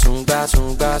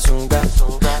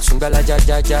 Sunga la ja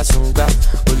sunga.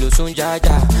 Olo sunga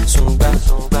sunga.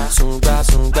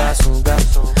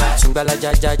 Sunga la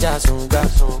ja sunga.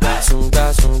 Olo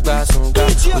sunga.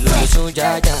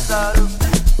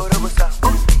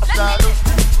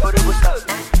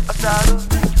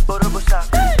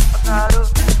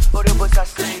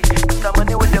 Mr.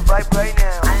 Money with the vibe right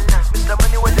now. Mr.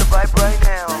 Money with the vibe right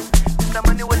now. Mr.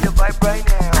 Money with the vibe right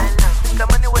now. Mr.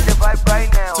 Money with the vibe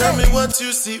right now. Tell me what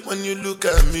you see when you look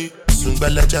at me.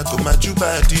 Sungbalaja go my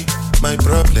body. My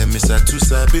problem is I too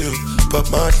sabi. Pop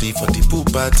Marley for the pool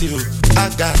party. I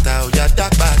got out, ya da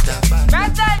bada.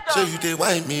 So you dey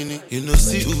wine me, you know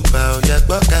see Uber, ya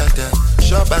gbokada.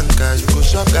 Shop banka, you go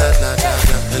shop gada.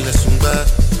 Ele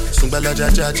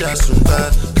Sungbalaja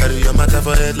Sungba. Carry your matter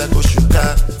for head like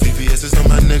Oshuka. VVS is on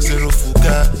my neck, zero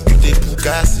fuga. You dey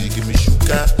Bugatti, give me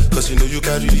sugar. Cause you know you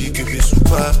carry, give me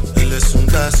super. Ele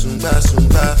Sunga.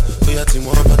 Oya ti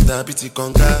mo bata, biti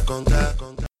conga.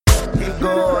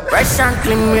 Fresh and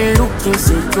clean, me looking,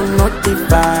 say you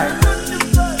notify.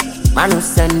 Man who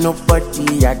send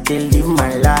nobody, I can live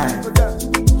my life.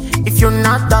 If you're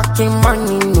not talking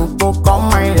money, no go call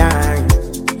my line.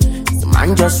 Some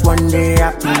man just one day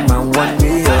happy, man one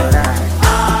day alright.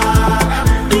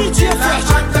 DJ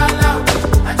Fresh.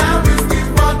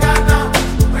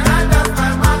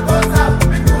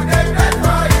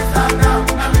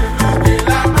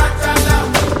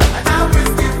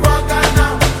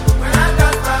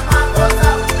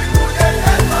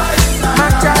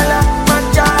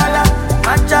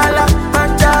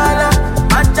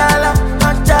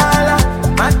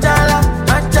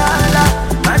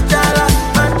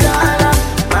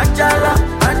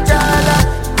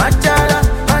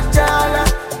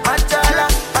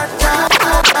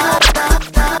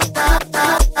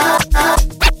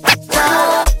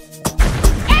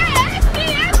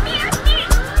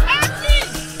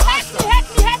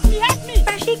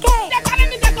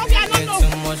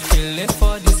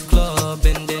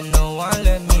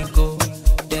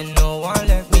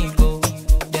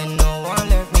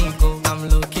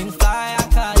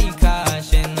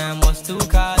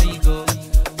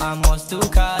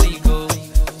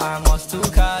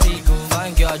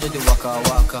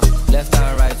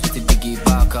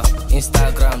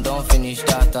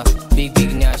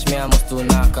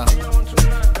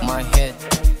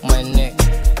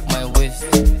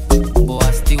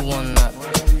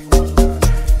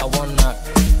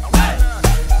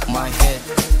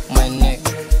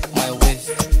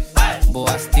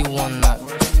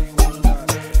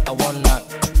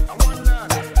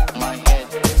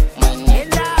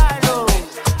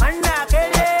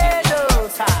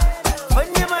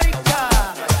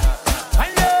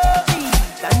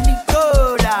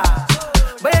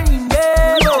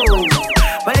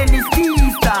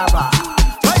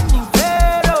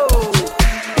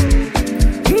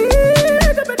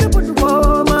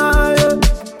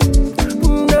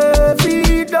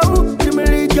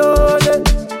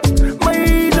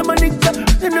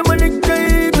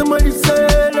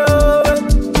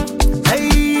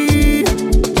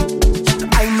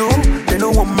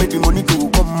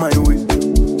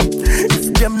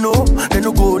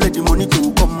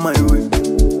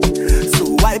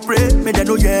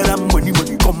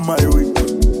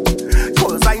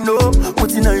 I know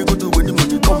what you know you go do when the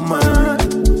money come, man.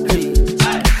 Hey.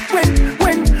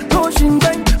 When, no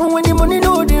shingai. When the money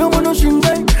no, they don't want no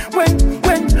shingai. When,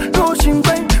 no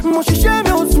shingai. Moshi shame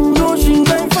no soon, no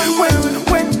shingai.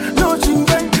 When, no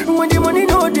shingai. When the money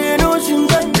no, they no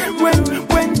shingai. When,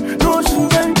 no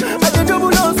shingai. I the double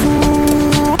no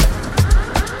soon.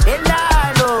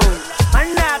 Hello,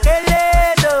 manna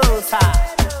keledo sa.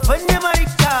 When the money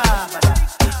come,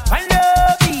 when the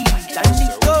beat and the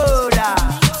cola.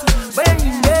 When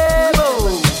you never,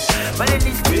 when it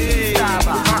is good,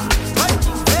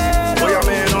 oh yeah,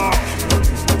 man,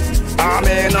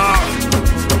 amen.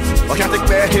 I can't take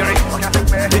back here.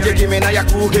 DJ give me now your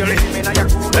cool here.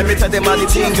 Let me tell them how the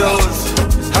thing goes.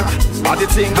 How the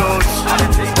thing goes.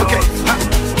 Okay,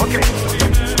 okay.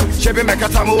 Chevy make a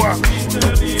tamua.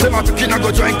 Say my picking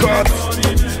go join God.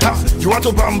 You want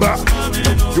to bamba?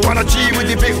 You wanna G with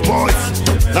the big boys?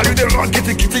 Now you the wrong, get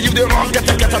it, you the wrong, get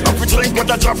it, up with drink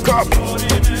with a drop cup.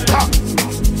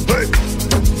 Hey,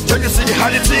 so you see how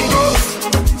the thing goes?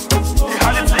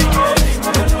 How the thing goes?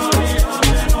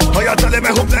 Oh, you're telling me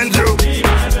who blends you?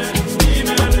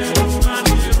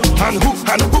 And who?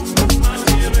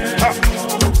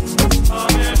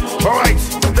 Alright,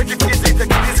 take it easy,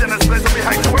 and let's play some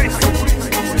behind the weight.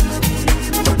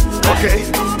 Okay.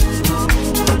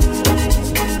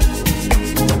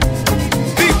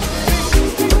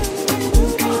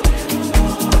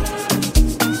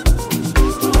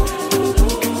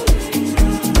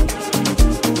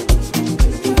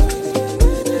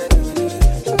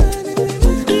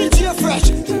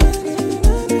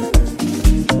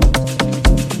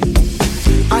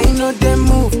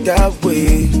 That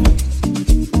way,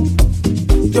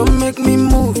 don't make me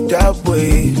move that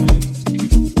way.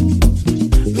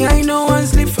 Me, I know one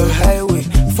sleep for highway.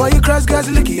 For you cross guys,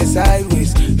 look at your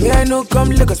sideways. Me, I know come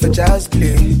look us for child's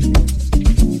play.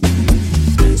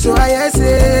 So I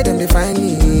say, them they find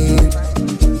me.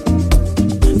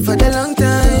 For the long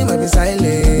time, I've been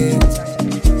silent.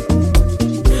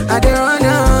 I don't run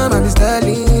up, I've been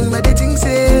stalling. But they think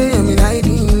say I'm in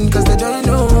hiding, cause they don't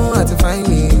know how to find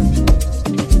me.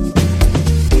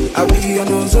 I be on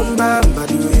no Zumba, by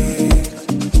the way.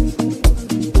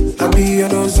 I be on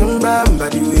no Zumba, by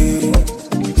the way.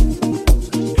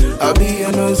 I be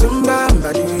on no Zumba,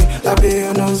 by the way. I be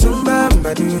on no Zumba,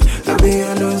 by the way. I be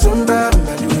on no Zumba,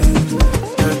 by the way.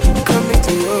 Coming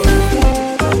to you.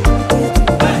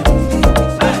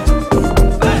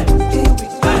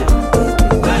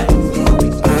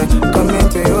 Coming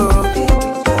to you.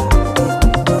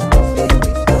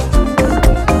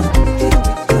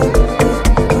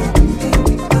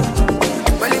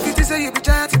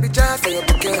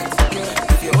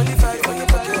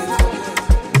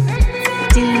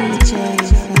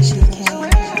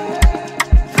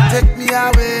 Take me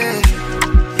away,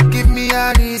 give me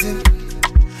a reason,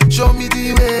 show me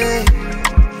the way,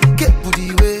 get to the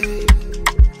way.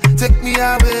 Take me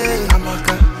away,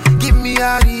 Amaka, give me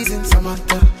a reason,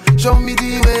 Samantha, show me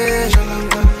the way,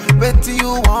 Shalanda. Wait till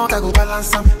you want, I go balance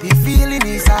some. The feeling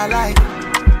is alive,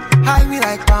 high me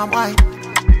like palm wine,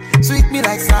 sweet me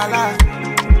like salad.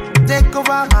 Take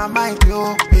over my mind,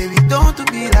 yo, baby, don't do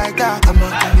me like that,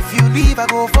 Amaka. If you leave, I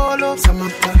go follow,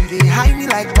 Samantha. They hide me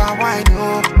like palm wine,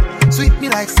 yo, sweet me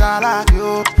like salad,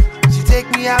 yo. She take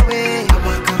me away,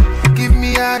 Amaka. Give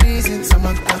me a reason,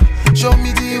 Samantha. Show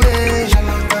me the way,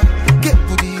 Shalanda. Get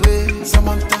to the way,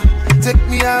 Samantha. Take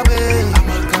me away,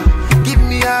 Amaka. Give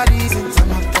me a reason,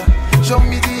 Samantha. Show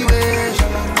me the way,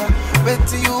 Shalanda. Wait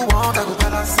till you want, I go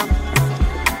balance some.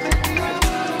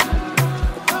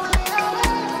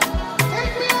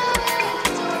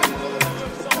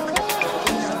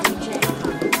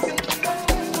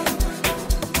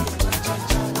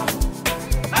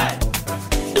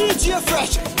 DJ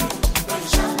Fresh.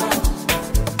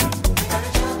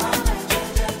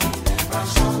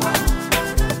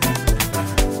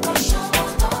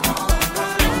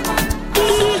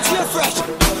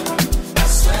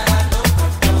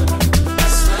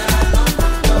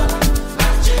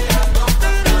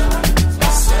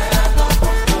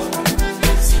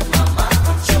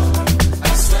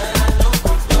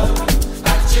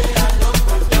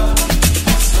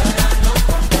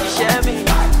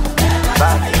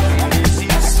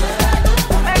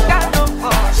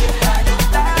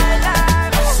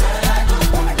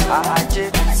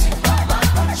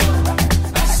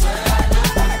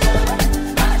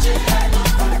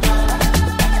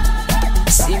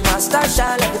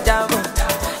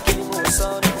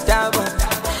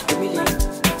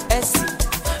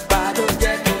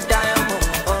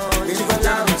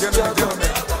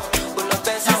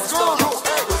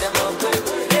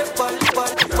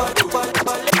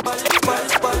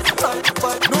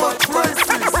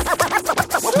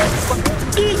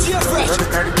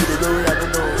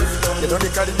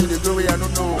 carry me, they go where I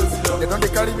don't know. They don't they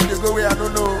carry me, they go where I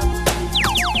don't know.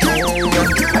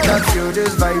 I can feel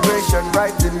this vibration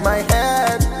right in my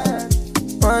head.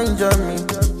 Mind on me.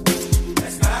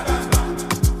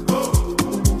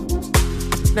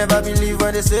 Never believe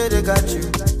when they say they got you.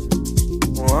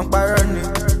 One by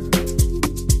running.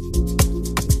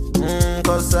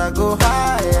 Cause I go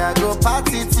high, I go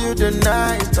party till the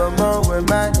night. I'm on with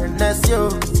my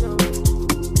NSO.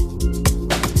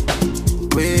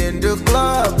 We in the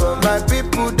club, but my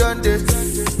people done this.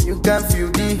 You can feel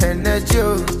the energy.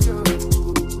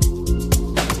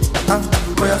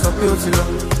 Oh yeah, so beautiful.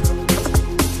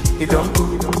 It don't go.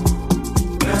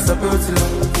 Yeah, so beautiful.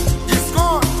 It's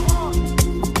gone.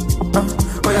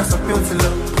 Oh yeah, so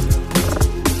beautiful.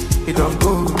 It don't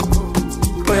go.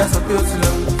 Oh yeah, so beautiful.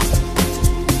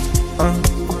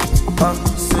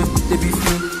 Say they be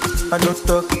few. I don't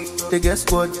talk. They get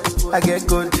squad. I get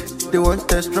good. They want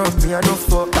test from me. I don't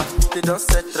fall. They don't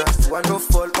set trust. I don't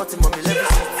fall. But in mommy let me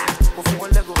sit. If you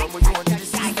want Lego, I'm you want to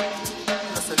see. I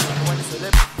said no one is a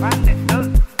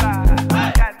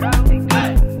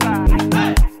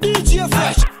DJ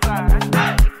Fresh.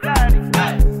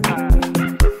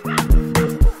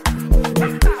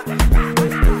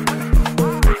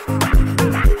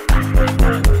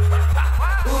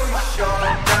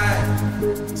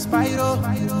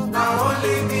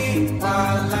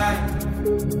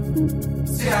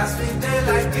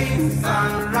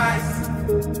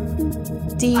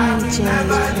 DJ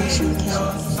Freshy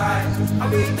Ckay.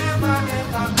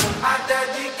 I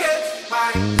dedicate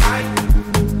my life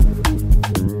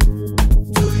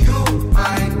to you,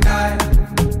 my guy.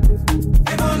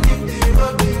 Even if the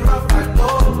road be rough, I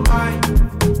don't mind.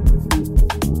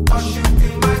 'Cause you be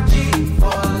my G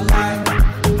for life.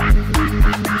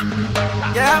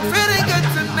 Yeah, I'm feeling good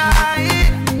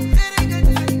tonight.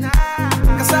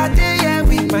 Cause I did here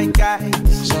with my guys.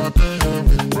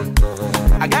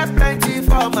 I got plenty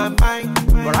for my mind,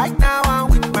 but right now I'm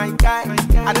with my guy.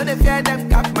 I don't fear them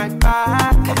got my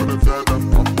back.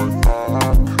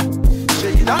 So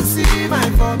you don't see my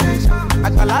formation. I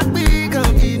call that big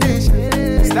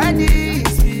combination. Steady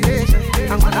inspiration.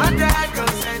 I'm 100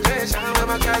 concentration. When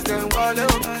my guys them wall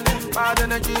over, bad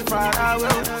energy far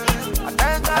away. I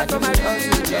thank God for my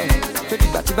DJ. Pretty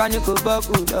batty bani ko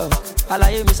bubble love.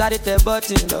 Alaye mi sáré tẹ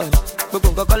button love. Gbogbo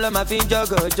nǹkan kọ́ ló máa fi ń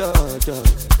jọ́gọ̀jọ́.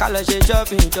 Ká lọ ṣe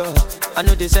shopping jọ. I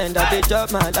know they send that they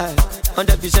chop my life.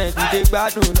 100% we dey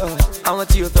gbádùn lọ. Àwọn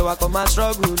tí o fẹ́ wa kọ́ máa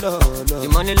struggle lọ. The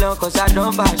money long cause I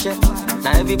don't fashion.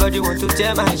 Now everybody want to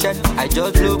tear my shirt. I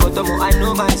just blow but I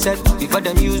know myself. Before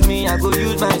them use me, I go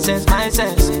use my sense.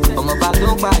 Ọmọ bá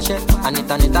tó ń pàṣẹ.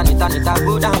 Anita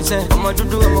go down set. Ọmọ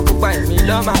dúdú ọmọ pupa èmi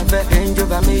lọ́ máa fẹ́.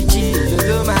 Ẹnjọba méjì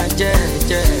ló máa jẹ́.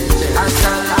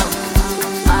 Asalamu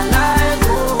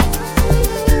alaikum.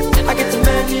 I get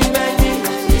many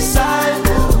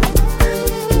disciples.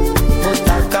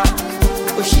 Motaka,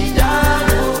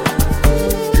 Oshidano.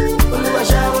 Oluwa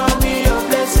shower me your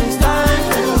blessings,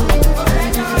 thank you.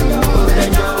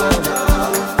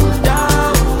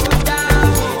 Down.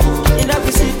 In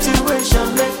every situation,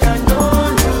 make I know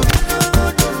you.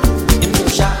 In the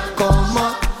shop, come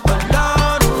on,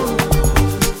 Balado.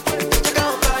 Check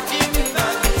out God, give me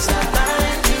back this, I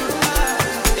thank you.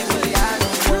 If we are no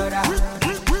brother,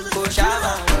 go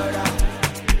shower, brother.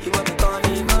 You want me call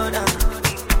me mother.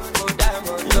 Go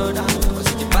diamond loader. Go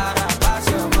see the para, pass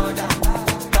your mother.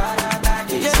 Para,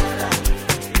 daddy, soda.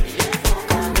 Yeah,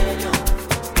 fuck a million.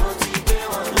 Motivate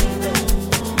one million.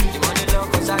 The money long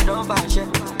cause I don't bash it.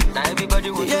 Now everybody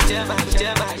want to jam my.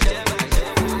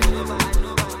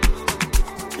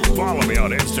 Follow me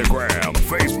on Instagram,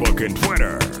 Facebook, and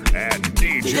Twitter at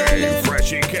DJ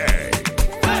Freshy Ckay.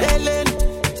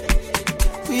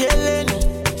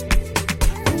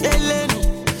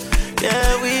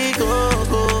 Yeah, we go.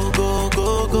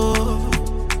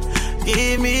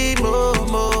 Give me more.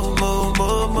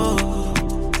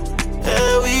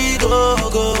 Yeah, we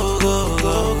go.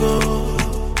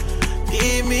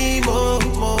 Give me more.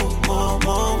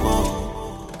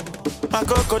 My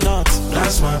coconut,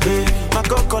 that's my baby. My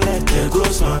coconut, there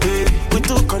goes my baby. We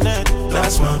two connect,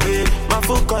 that's my baby. My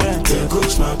full current, there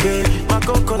goes my baby. My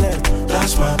coconut,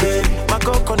 that's my baby. My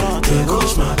coconut, there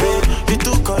goes my baby. We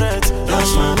two correct,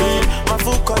 that's my baby. My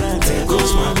full current, there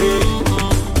goes my baby.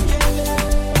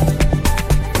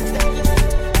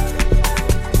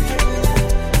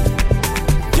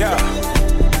 Yeah,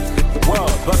 well,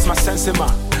 bust my sense in my.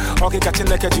 Okay, catching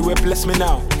like you will bless me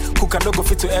now. cook, I no go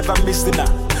fit to ever miss dinner.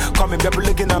 Come and be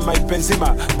looking at my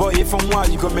Benzema. Boy, if I'm wild,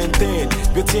 you go maintain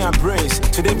beauty and brains.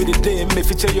 Today be the day, may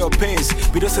feature your pains.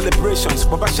 Be the celebrations,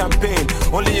 Baba champagne.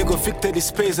 Only you go fit the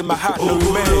space in my heart, no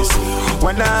remains.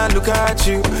 When I look at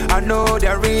you, I know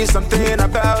there is something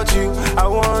about you. I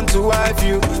want to wife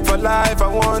you for life. I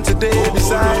want to day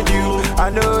beside you.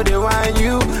 I know they want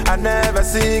you. I never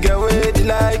see a way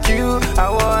like you. I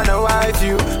wanna wife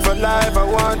you for life. I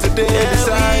want to day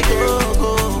beside you.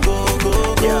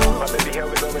 Yeah, my baby, here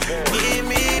we go again. Give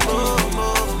me more.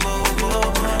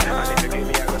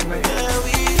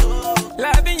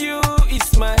 Loving you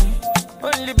is my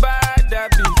only bad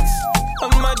habit.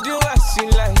 I'ma do as you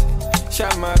like,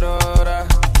 Shamadora.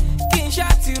 King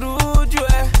Shati Ruju,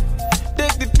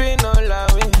 take the pain all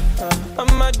away.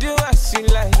 I'ma do as you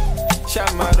like,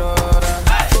 Shamadora.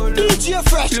 DJ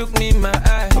Fresh. Look me in my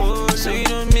eye, so you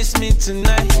don't miss me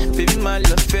tonight. Baby, my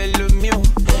love fellow me.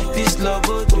 This love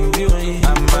will do you.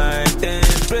 I might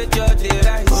temperature the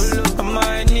rise. I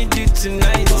might need you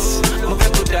tonight.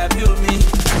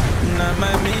 Now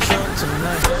my mission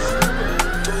tonight.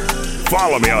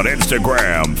 Follow me on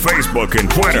Instagram, Facebook, and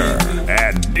Twitter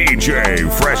at DJ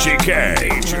Freshie Ckay.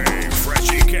 DJ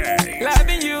Freshie Ckay.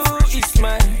 Loving you is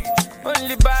my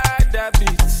only bad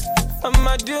habit.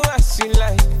 I'ma do as you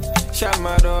like,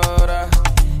 Shamadora.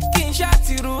 King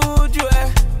Shati Ruju,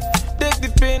 take the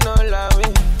pain all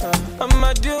away.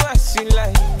 I'ma do as you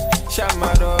like,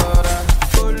 Shamadora.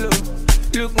 Follow,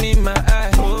 look me in my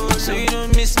eye, so you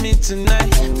don't miss me tonight.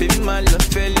 Baby, my love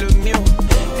fellow me.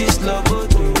 This love will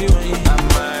do you. I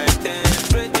might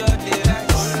temperature the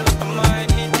rise. I might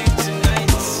need you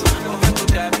tonight. I'm gonna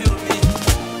grab you me.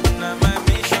 Now my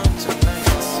mission tonight.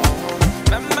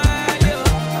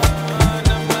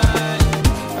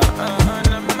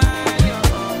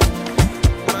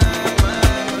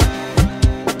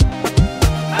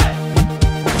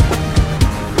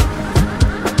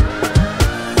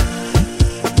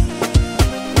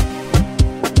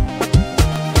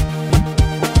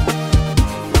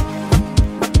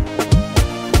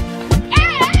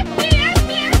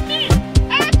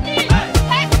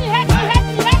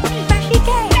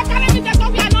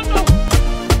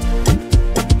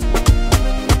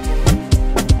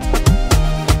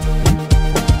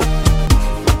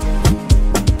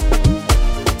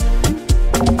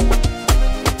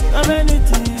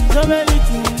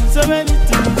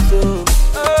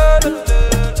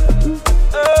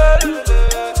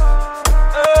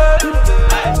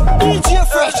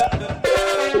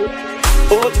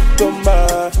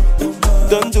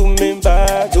 Don't do me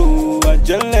bad, oh. I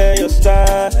just let your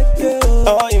style.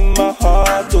 All in my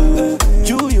heart, oh.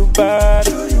 You bad. I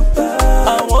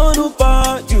want to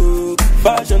buy you.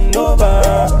 Fashion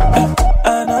over.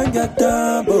 And I got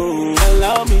double.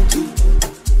 Allow me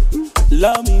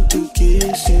to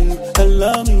kiss you.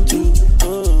 Allow me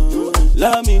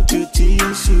to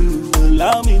tease you.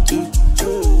 Allow me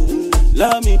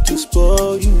to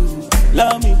spoil you.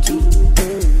 Allow me to.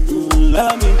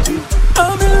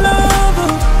 I'm in love.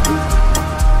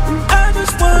 I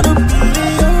just wanna be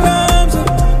in your arms.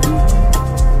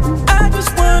 I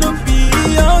just wanna be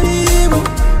your hero.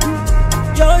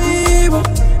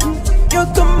 Your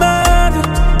commander.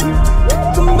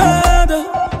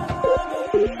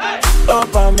 Oh,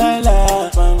 Pamela,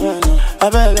 I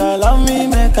beg allow me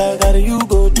make I carry you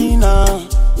go dinner.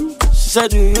 She said,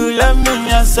 do you love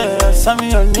me? I said, send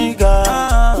me your nigga.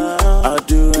 I'll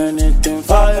do anything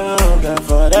for you, girl,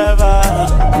 forever.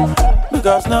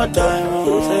 Because no time,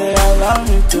 say allow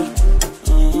me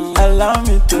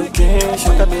to kiss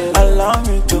you. Allow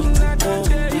me to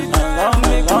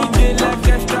like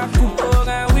extra cool.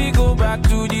 And we go back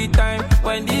to the time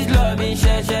when this love is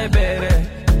share better.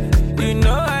 You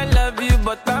know I love you,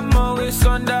 but I'm always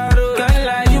on the road. Girl,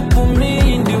 like you put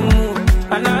me in the mood,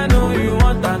 and I know you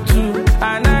want that too.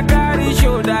 And I carry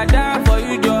shoulder down for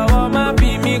you, just wanna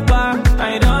be me back.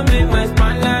 I don't make my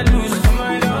spine loose.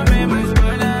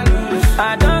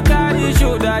 I don't carry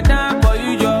shoulder down for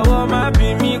you, just wanna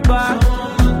be me back.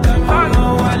 I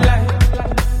know I like.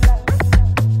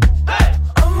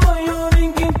 I'm on your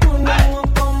thinking to no one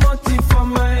come out for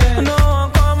my head. No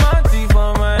one come out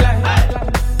for my life.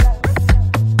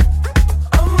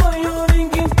 I'm on your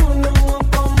thinking to no one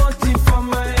come out for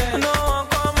my head. No one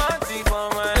come out for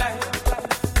my life.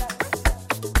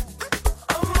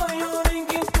 I'm on your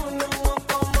thinking to no one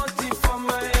come out for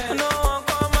my head. No one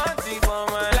come out for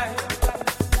my life.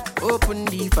 Open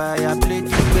the fire, play the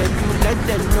bed, you let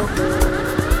them know.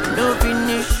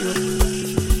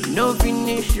 No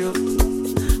finish you.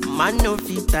 Man, no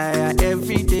fit tire.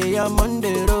 Every day I'm on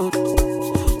the road.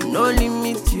 No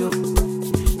limit you.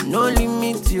 no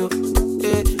limit you.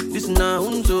 This now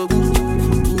so good.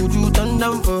 Would you turn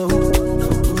down for?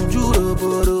 Would you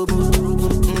robo?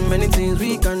 Many things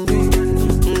we can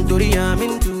do. Tori, I'm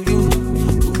into you.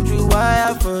 Would you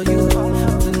wire for you?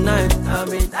 Tonight I'll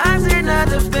be dancing at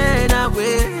the fade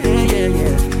away. Yeah.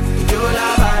 You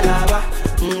lava lava.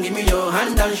 Give me your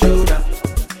hand and shoulder.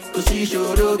 To see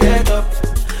shoulder get up.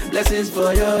 Blessings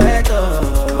for your head up.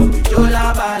 You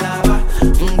lava lava.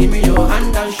 Give me your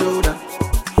hand and shoulder.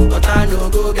 But I no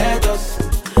go get us.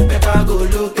 Better go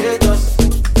locate us.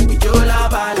 You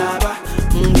lava lava.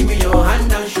 Give me your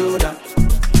hand and shoulder.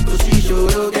 To see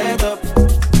shoulder get up.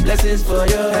 Blessings for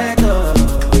your head up.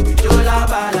 You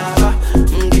lava lava.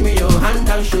 Give me your hand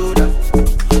and shoulder.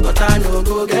 But I no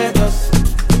go get us.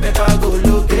 Better go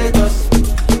locate us.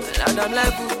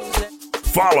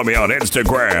 Follow me on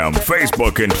Instagram,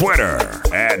 Facebook, and Twitter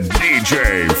at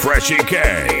DJ Freshie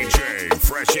Ckay. DJ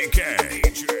Freshie Ckay.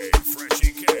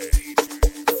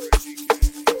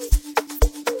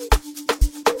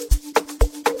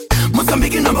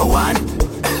 Mozambique number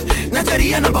 1,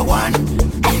 Nigeria number 1,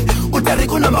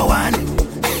 Utarico number 1,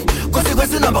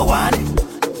 Kwesi number 1.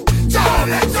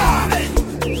 Chave.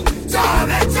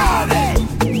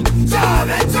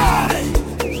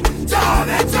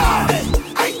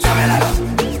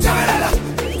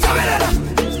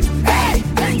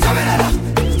 Ay, chavelala.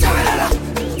 Hey,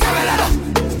 chavelala.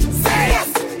 Serious.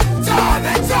 Chave.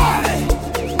 Ay, chavelala.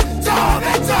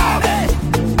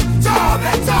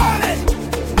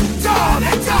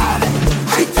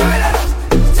 Hey, chavelala.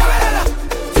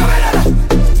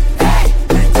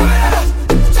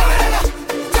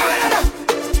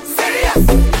 Serious.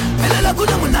 Belela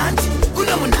kuna munandi.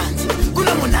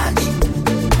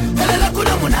 Belela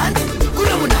kuna munandi.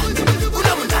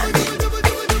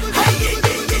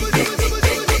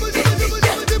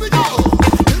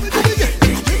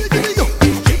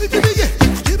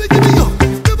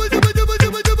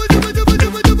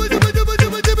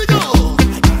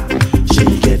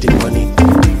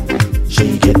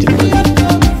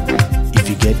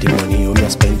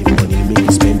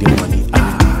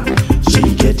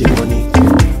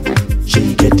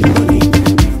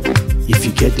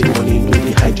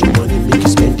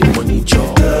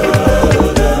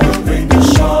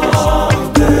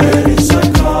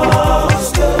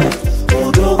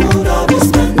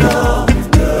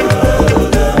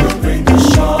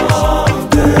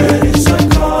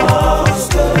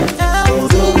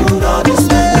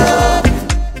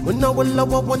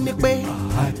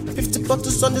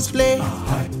 On display,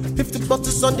 50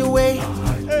 bottles on the way.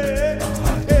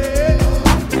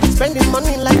 Spending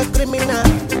money like a criminal.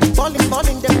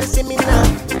 Falling, them they see me now.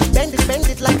 Bend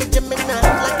it like a Gemini,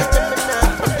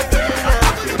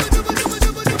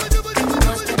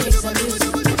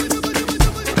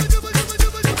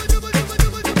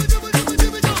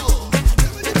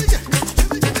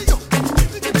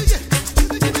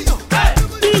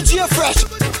 DJ Fresh.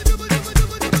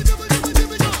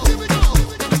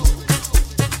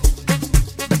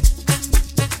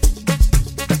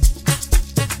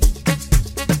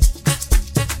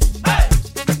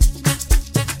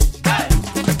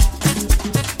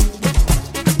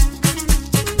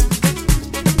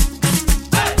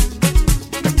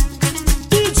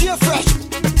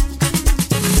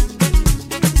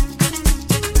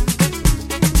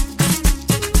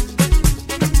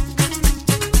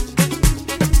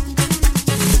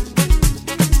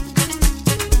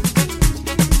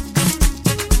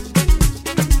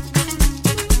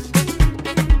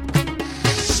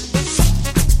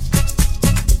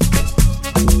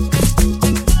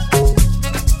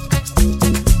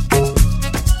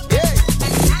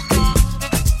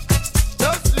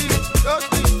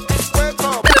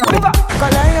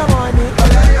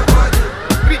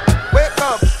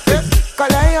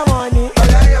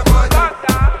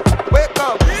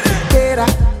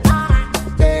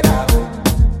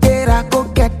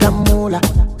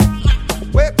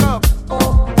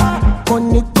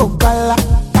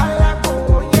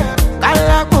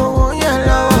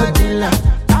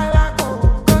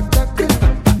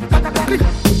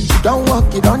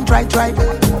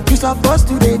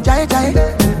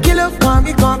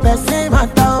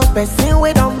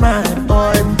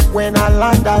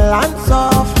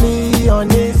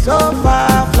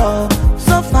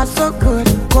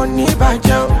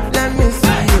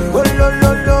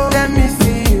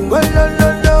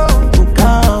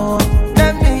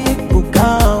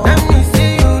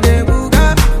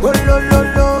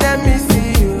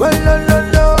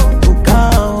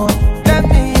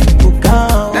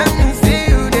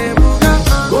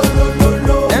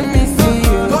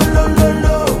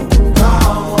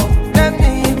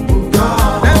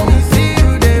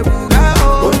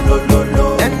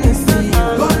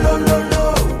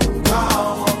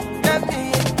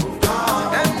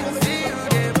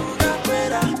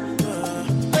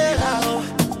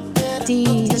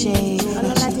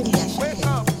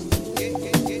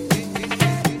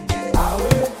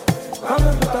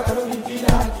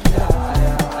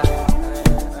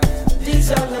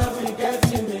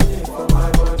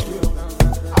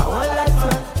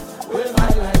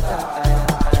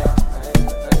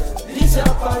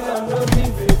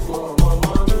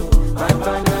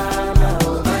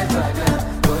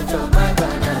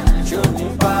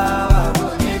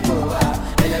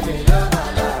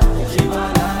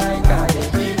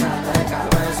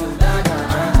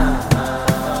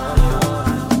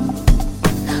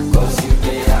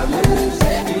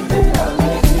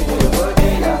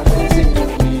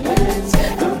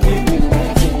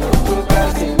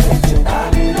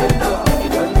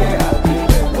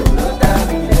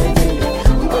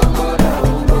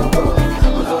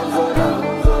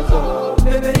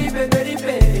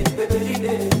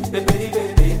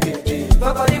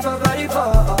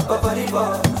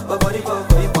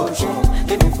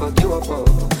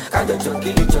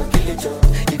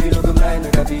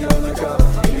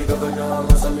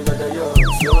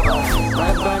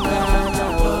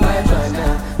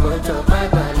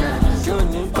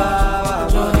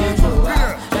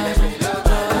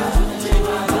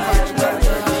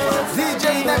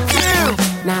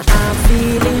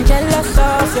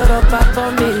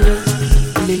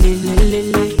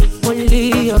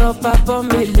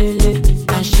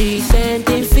 And she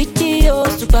sending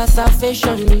videos to pass her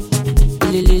fashion me.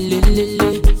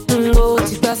 Oh,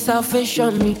 to pass her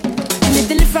fashion me. And the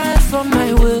deliverance from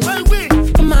my way.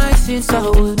 My sins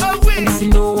are way. And if you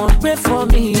no one pray for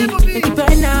me, then keep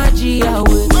your energy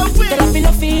away. Tell I be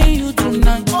loving you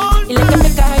tonight. You like to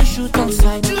make I shoot on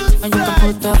sight. And you can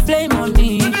put the flame on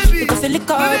me. Because the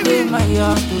liquor in my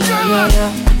heart.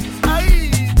 Yeah.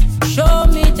 Show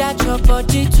me that your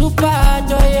body too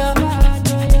bad, oh yeah.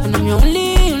 And I'm your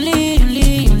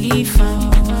only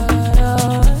fan.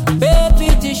 Baby,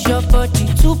 this your body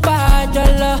too bad, oh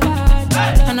yeah.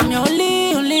 And I'm your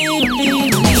only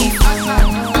fan.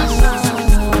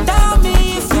 Tell me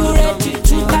if you ready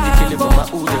to go.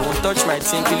 Touch my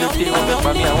team, kill you, play over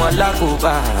for me. I want lack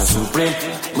over supreme.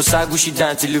 Musagushi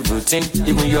down till you routine.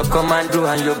 Even your commando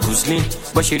and your Gusling.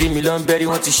 But she read me long berry,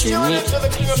 want to share me.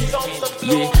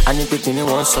 Yeah, I need to me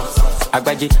one so.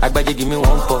 Agbaje, give me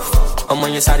one puff. Omo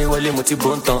yen sáré wọlé mo ti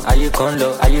bontan. Ayé kan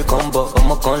lọ, ayé kan bọ̀.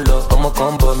 Ọmọ kan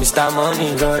bọ̀. Mr.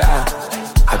 Money rọra.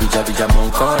 Abija mo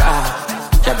nkan ra.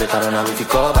 Yeah, better run away if you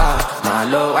cover. My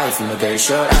love wife, you know very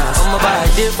sure. I'ma buy a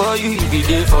day for you, if you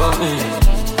day for me.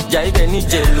 Yeah, you need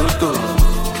gelato.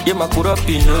 Yeah, my put up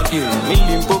Pinocchio.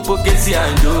 Million popo, Kizz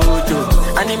and Dodo.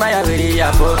 Animaya very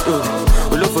ya photo.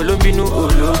 Olo follow me no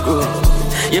ologo.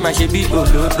 Yeah, my shebi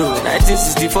olodo.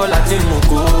 1964 Latin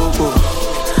Mokoko.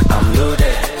 I'm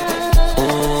loaded.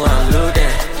 I'm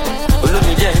loaded. Olo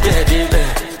mi je.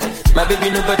 My baby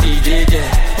nobody did.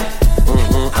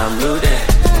 I'm loaded.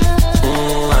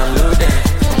 I'm loaded.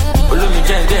 Olo mi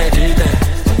je.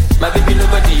 My baby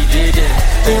nobody did.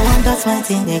 They want us my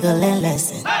thing, they go learn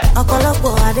lesson.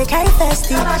 Okolopo, they carry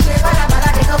festive.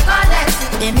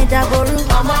 They need a boru.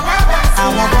 I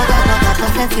want to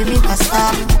perfect for me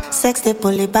pasta. Sex they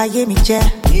pull it by me chair.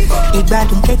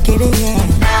 Igbadun kekere yen.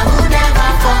 Now who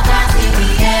never forgot me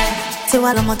yeah. Say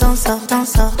what I'm a don't so.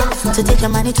 To take your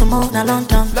money to move na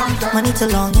London. Money too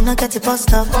long, you know get it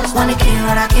post up. Money can't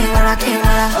run.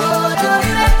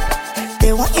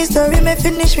 They want history, may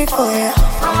finish me for ya.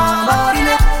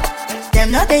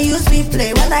 Them know they use me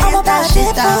play when I hit that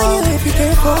shit out. For you if you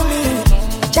care for me.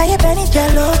 Jaya Benny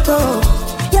Gelato.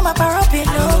 Yeah, my parapet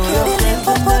no killing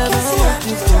Popo Kizz.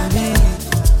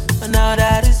 Now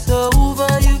that it's over,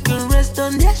 you can rest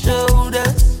on their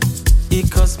shoulders.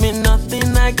 It costs me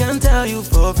nothing, I can tell you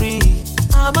for free.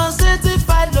 I'm a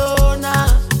certified loner.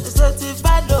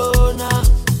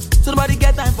 So nobody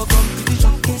get time for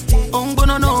competition.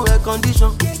 Gonna no air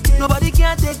condition. Nobody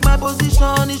can take my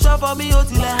position. It's short for me,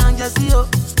 till I hang just see you.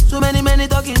 So many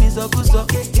talking is so good so.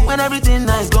 When everything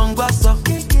nice, gone back so.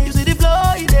 You see the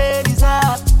flow, it is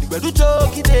hard. You better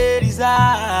choke, it is hard.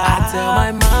 I tell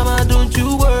my mama, don't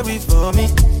you worry for me.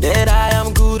 That I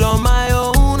am good on my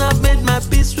own. I've made my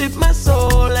peace with my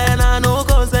soul. And I know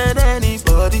concern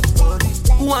anybody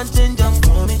who want change up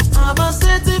for me. I'm a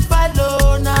certified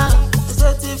loner.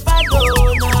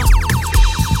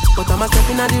 But I'm a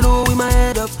stepping at the road with my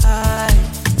head up high.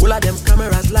 All of them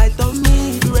cameras light on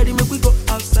me. If you ready, make we go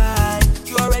outside.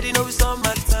 You already know it's on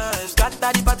my time. Got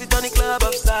the party, turn the club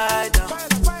upside down.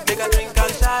 Take a drink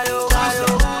and shy.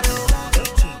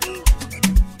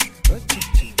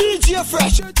 DJ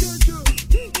Fresh. You're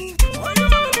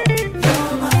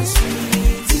my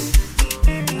sweetie,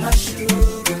 my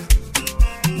sugar,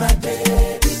 my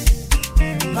baby,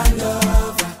 my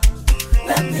lover.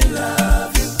 Let me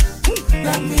love you.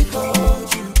 Let me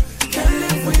hold you. Can't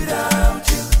live without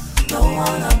you. No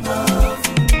one above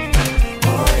you.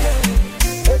 Oh yeah.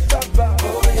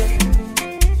 Oh yeah.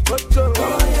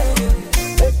 Oh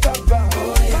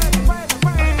yeah.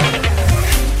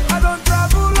 I don't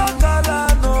travel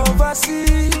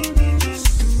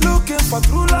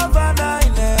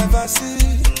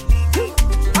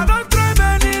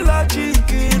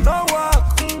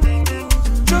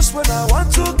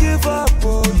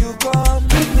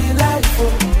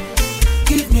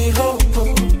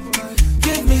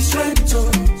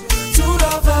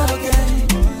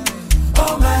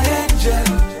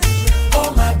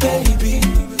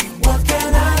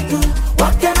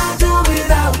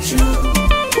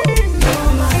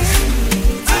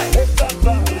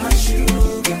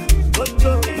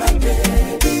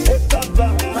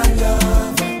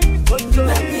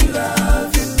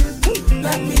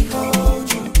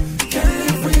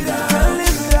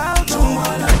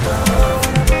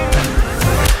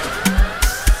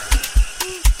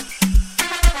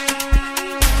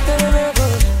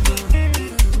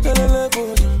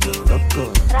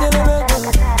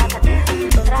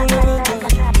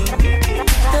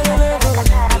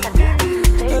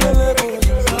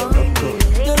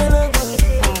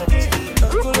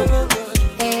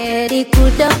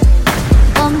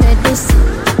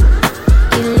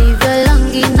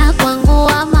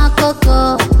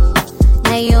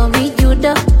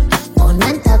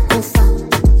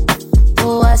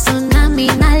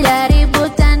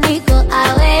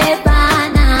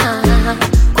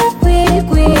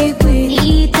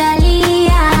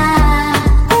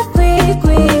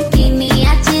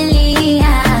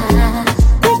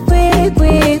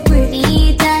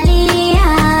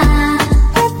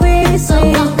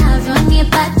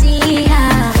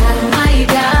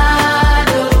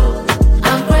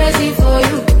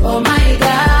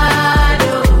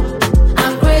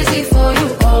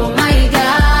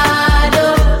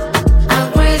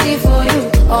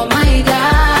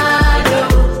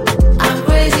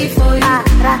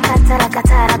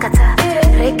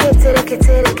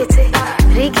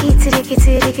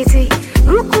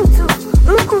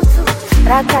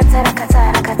Rakata, rakata,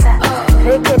 rakata.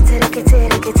 Rekete, rekete,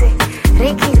 rekete.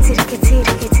 Rekete, rekete,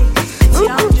 rekete.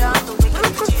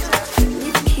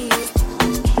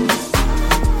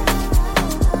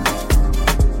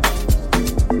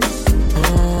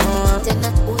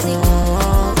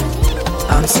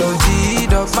 I'm so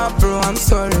G'd up, my bro, I'm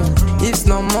sorry. If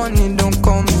no money, don't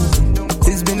call me.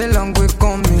 It's been a long way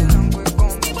coming.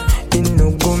 It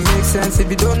no go make sense if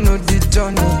you don't know the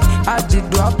journey. I did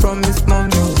do I promise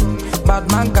mommy. Bad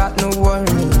man got no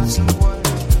worries.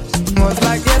 Was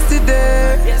like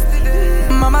yesterday.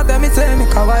 Mama tell me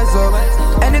make I wise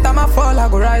up. Anytime I fall, I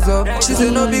go rise up. She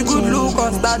say no be good look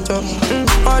or stature.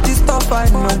 All this stuff I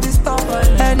know.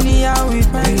 Anyhow with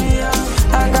me.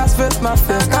 I got face my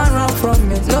face, can't run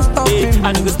from it. No stopping.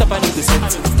 I need to stop, I need to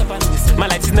set. My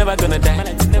light is never gonna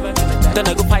die.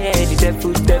 Gonna go fire any dead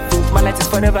food. My light is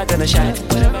forever gonna shine.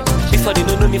 Before they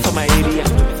don't know me from my area.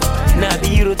 Now I be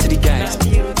hero to the guys.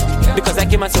 Because I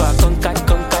came out so I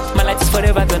conquered. My light is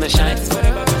forever gonna shine.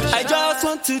 I just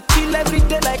want to chill every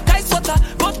day like ice water.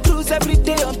 Go cruise every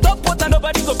day on top water.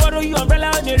 Nobody go borrow you umbrella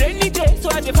on a rainy day. So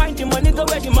I find the money, go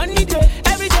where the money day.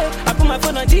 Every day I put my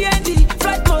phone on DND.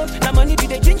 Flight mode, now money be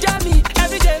they ginger me.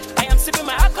 Every day I am sipping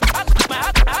my alcohol.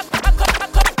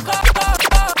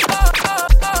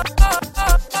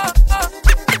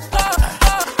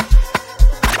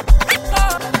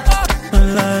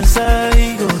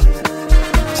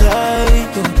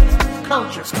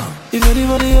 If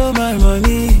anybody owe my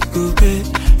money, go pay.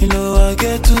 You know I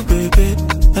get to pay,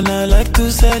 and I like to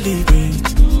celebrate.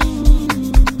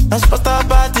 I spot a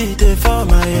party day for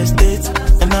my estate,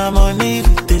 and I'm on it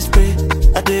with this spray.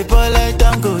 I dey ball like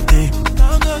Dangote.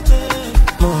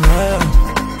 More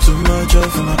too much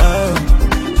off my eye.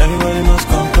 Everybody must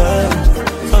comply.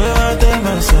 Only I take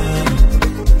my side.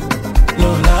 No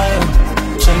lie,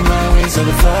 shine my ways on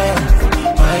the fire.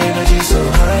 My energy so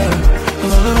high.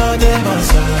 All I take my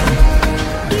side.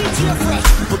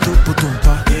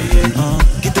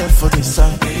 Get that for the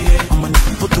side. I'm a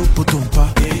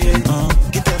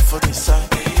get that for the side.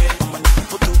 I'm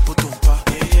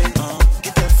a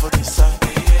get that for the side.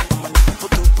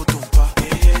 I'm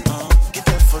a get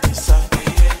that for the side.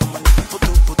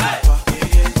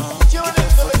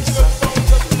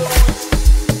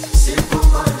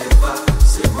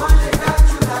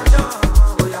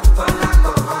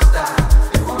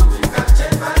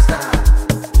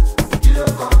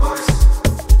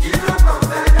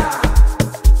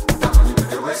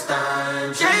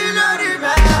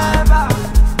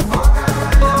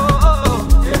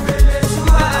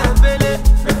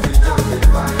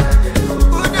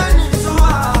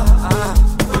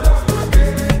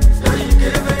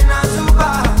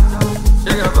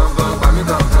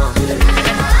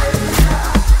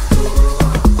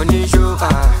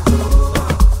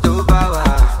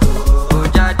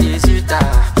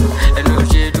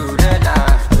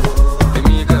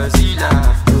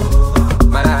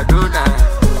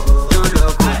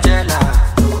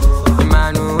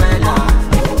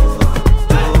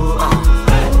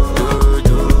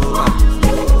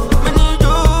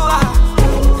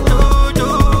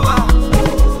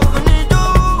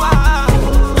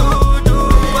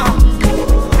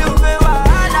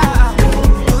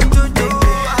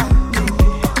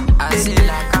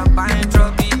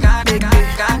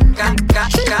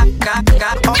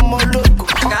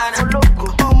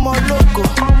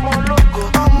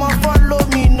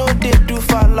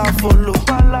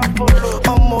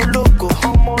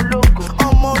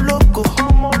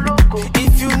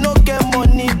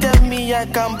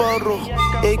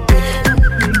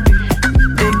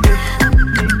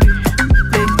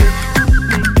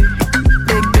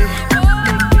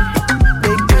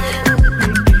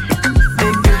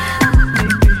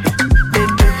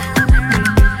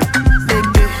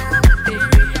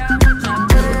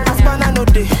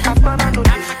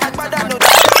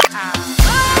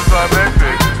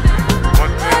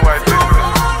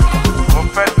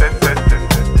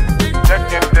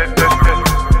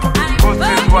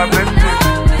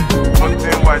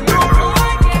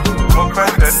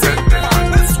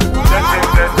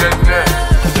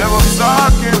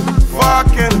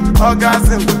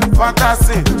 Orgasm,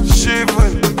 fantasy,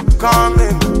 shivering,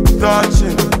 coming,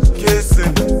 touching,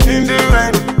 kissing. In the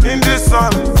rain, in the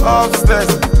sun, upstairs,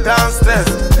 downstairs,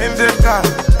 in the car,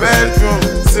 bedroom,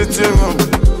 sitting room,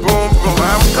 boom, boom.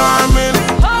 I'm coming,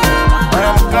 I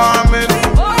am coming,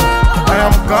 I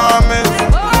am coming,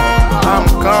 I'm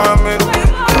coming,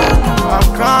 I'm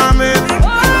coming,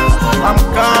 I'm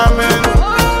coming,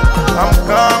 I'm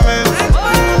coming,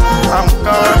 I'm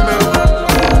coming.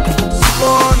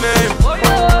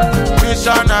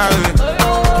 Missionary,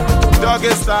 doggy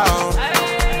style,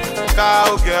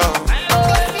 cowgirl,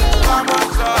 come on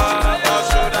top, or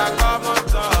should I come on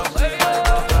top?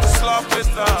 Slop it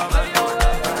up,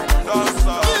 don't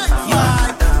stop.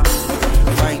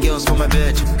 Fine girls for my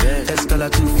bed. Escala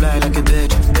too fly like a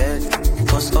bird.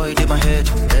 Cause oil in my head.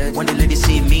 When the ladies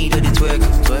see me, they twerk.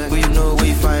 But you know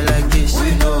we fine like this.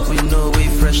 We know we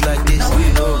fresh like this.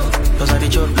 Cause I dey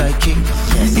chop like king.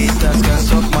 Haters can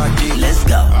suck my dick. Let's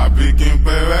go. I begin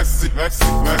play Rexy.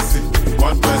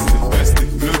 What bestie?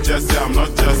 Blue Jersey, I'm not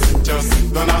Chelsea.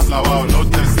 Don't ask like wow, no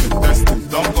testing.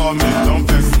 Don't call me, don't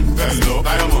text me. Hello,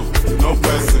 Diamond, no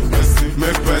person.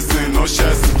 Make person, no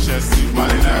chassis.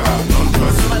 Marinera, no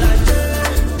person.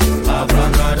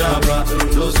 Abracadabra,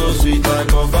 you're so sweet like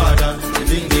your father. You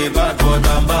think they bad, but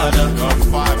I'm badder.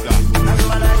 Godfather.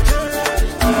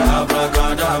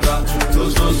 Abracadabra,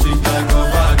 you're so sweet like your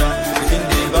father. You think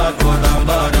they bad, but I'm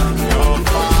badder. Your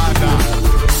father.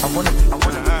 I wanna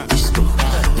disco.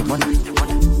 They want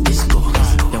disco.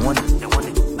 They want disco. They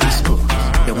want disco.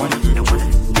 They want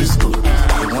disco.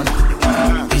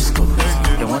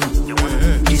 They want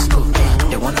disco.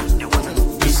 They want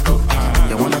disco.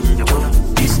 They want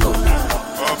disco.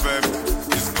 Oh baby,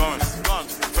 it's gone.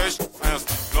 Fresh hands,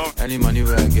 gone. Any money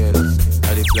where I get,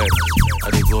 I dey flex, I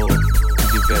dey go,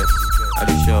 the vest, I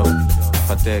dey shop,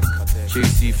 Patek, she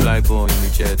see Flavour in the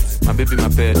jet. My baby, my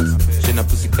pet, she na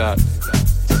pussycat.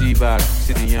 See back,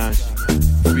 see the yansh,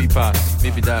 free pass,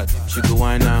 maybe that. She go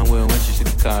wine and well when she see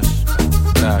the cash,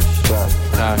 cash, go,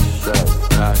 cash.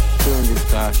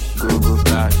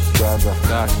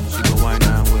 She go wine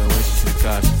and well when she see the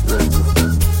cash.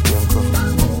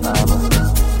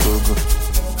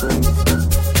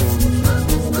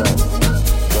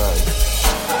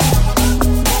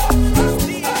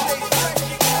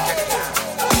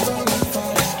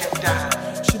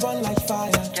 She burn like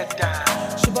fire. Get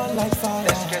down. She burn like fire.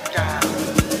 Let's get down.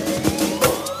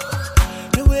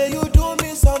 The way you do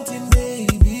me something,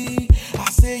 baby. I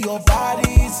say your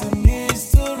body's a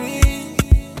mystery.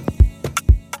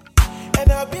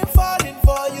 And I've been falling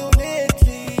for you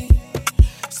lately.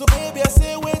 So baby, I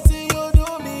say wait till you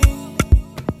do me.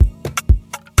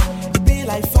 It be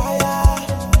like fire.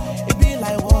 It be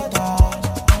like water.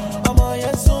 I'm on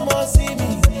your sumo see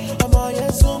me. I'm on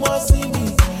your sumo see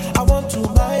me. I want to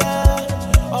buy her.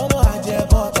 Oh no, I just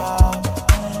bought her.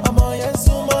 I'm on your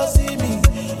sumo see me.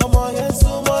 I'm on your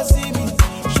sumo see me.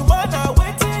 She wanna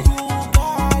wait till you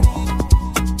got it.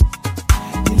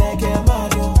 You like a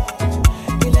Mario.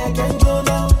 You like a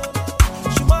Jonah.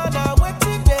 She wanna wait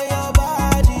till get your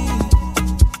body.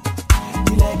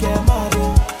 You like a Mario.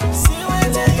 See when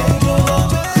you like a Jonah.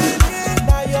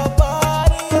 Now your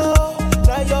body, oh.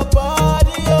 Now your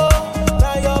body, oh.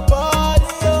 Now your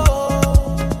body, oh.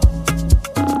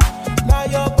 Now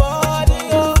your body,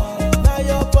 oh. Now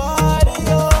your body,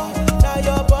 oh. Now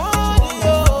your body,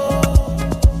 oh.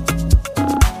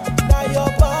 Now your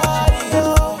body,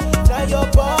 oh. Now your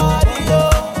body,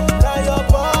 oh. Now your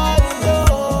body,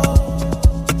 oh.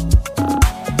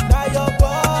 Now your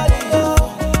body, oh.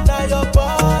 Now your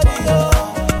body, oh.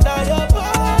 Now your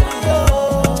body, oh.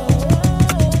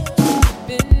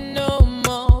 Been home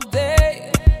all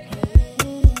day.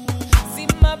 See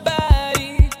my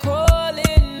body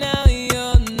calling out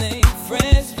your name.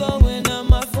 Friends blowing up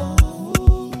my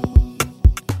phone.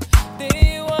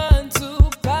 They want to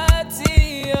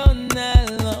party all night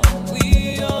long.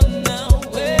 We on our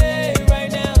way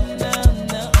right now.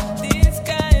 This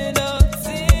kind of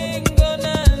thing go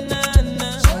na.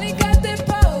 Surely got the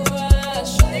power,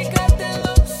 surely got the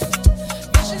looks.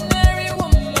 Visionary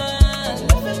woman,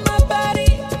 loving my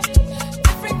body.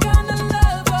 Different kind of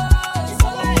lover, it's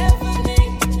all I ever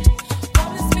need.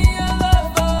 Promise me a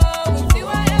lover, with you I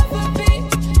ever be.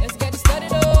 Let's get it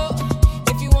started, oh.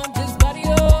 If you want this body,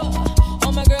 oh.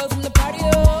 All my girls in the party, oh.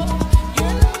 You're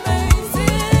an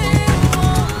amazing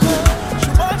woman. She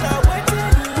wanna wait till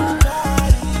you got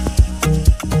it.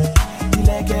 You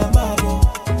like a Mario.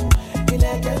 You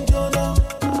like a Jonah.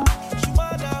 She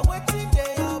wanna wait till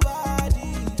get your body.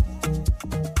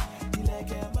 You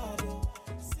like a Mario.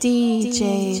 DJ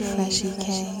Freshy K.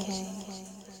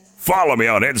 Follow me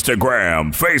on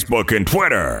Instagram, Facebook, and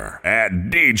Twitter at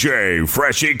DJ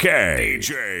Freshy K.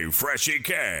 DJ Freshy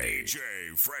K. DJ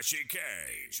Freshy K.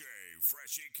 DJ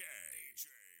Freshy K.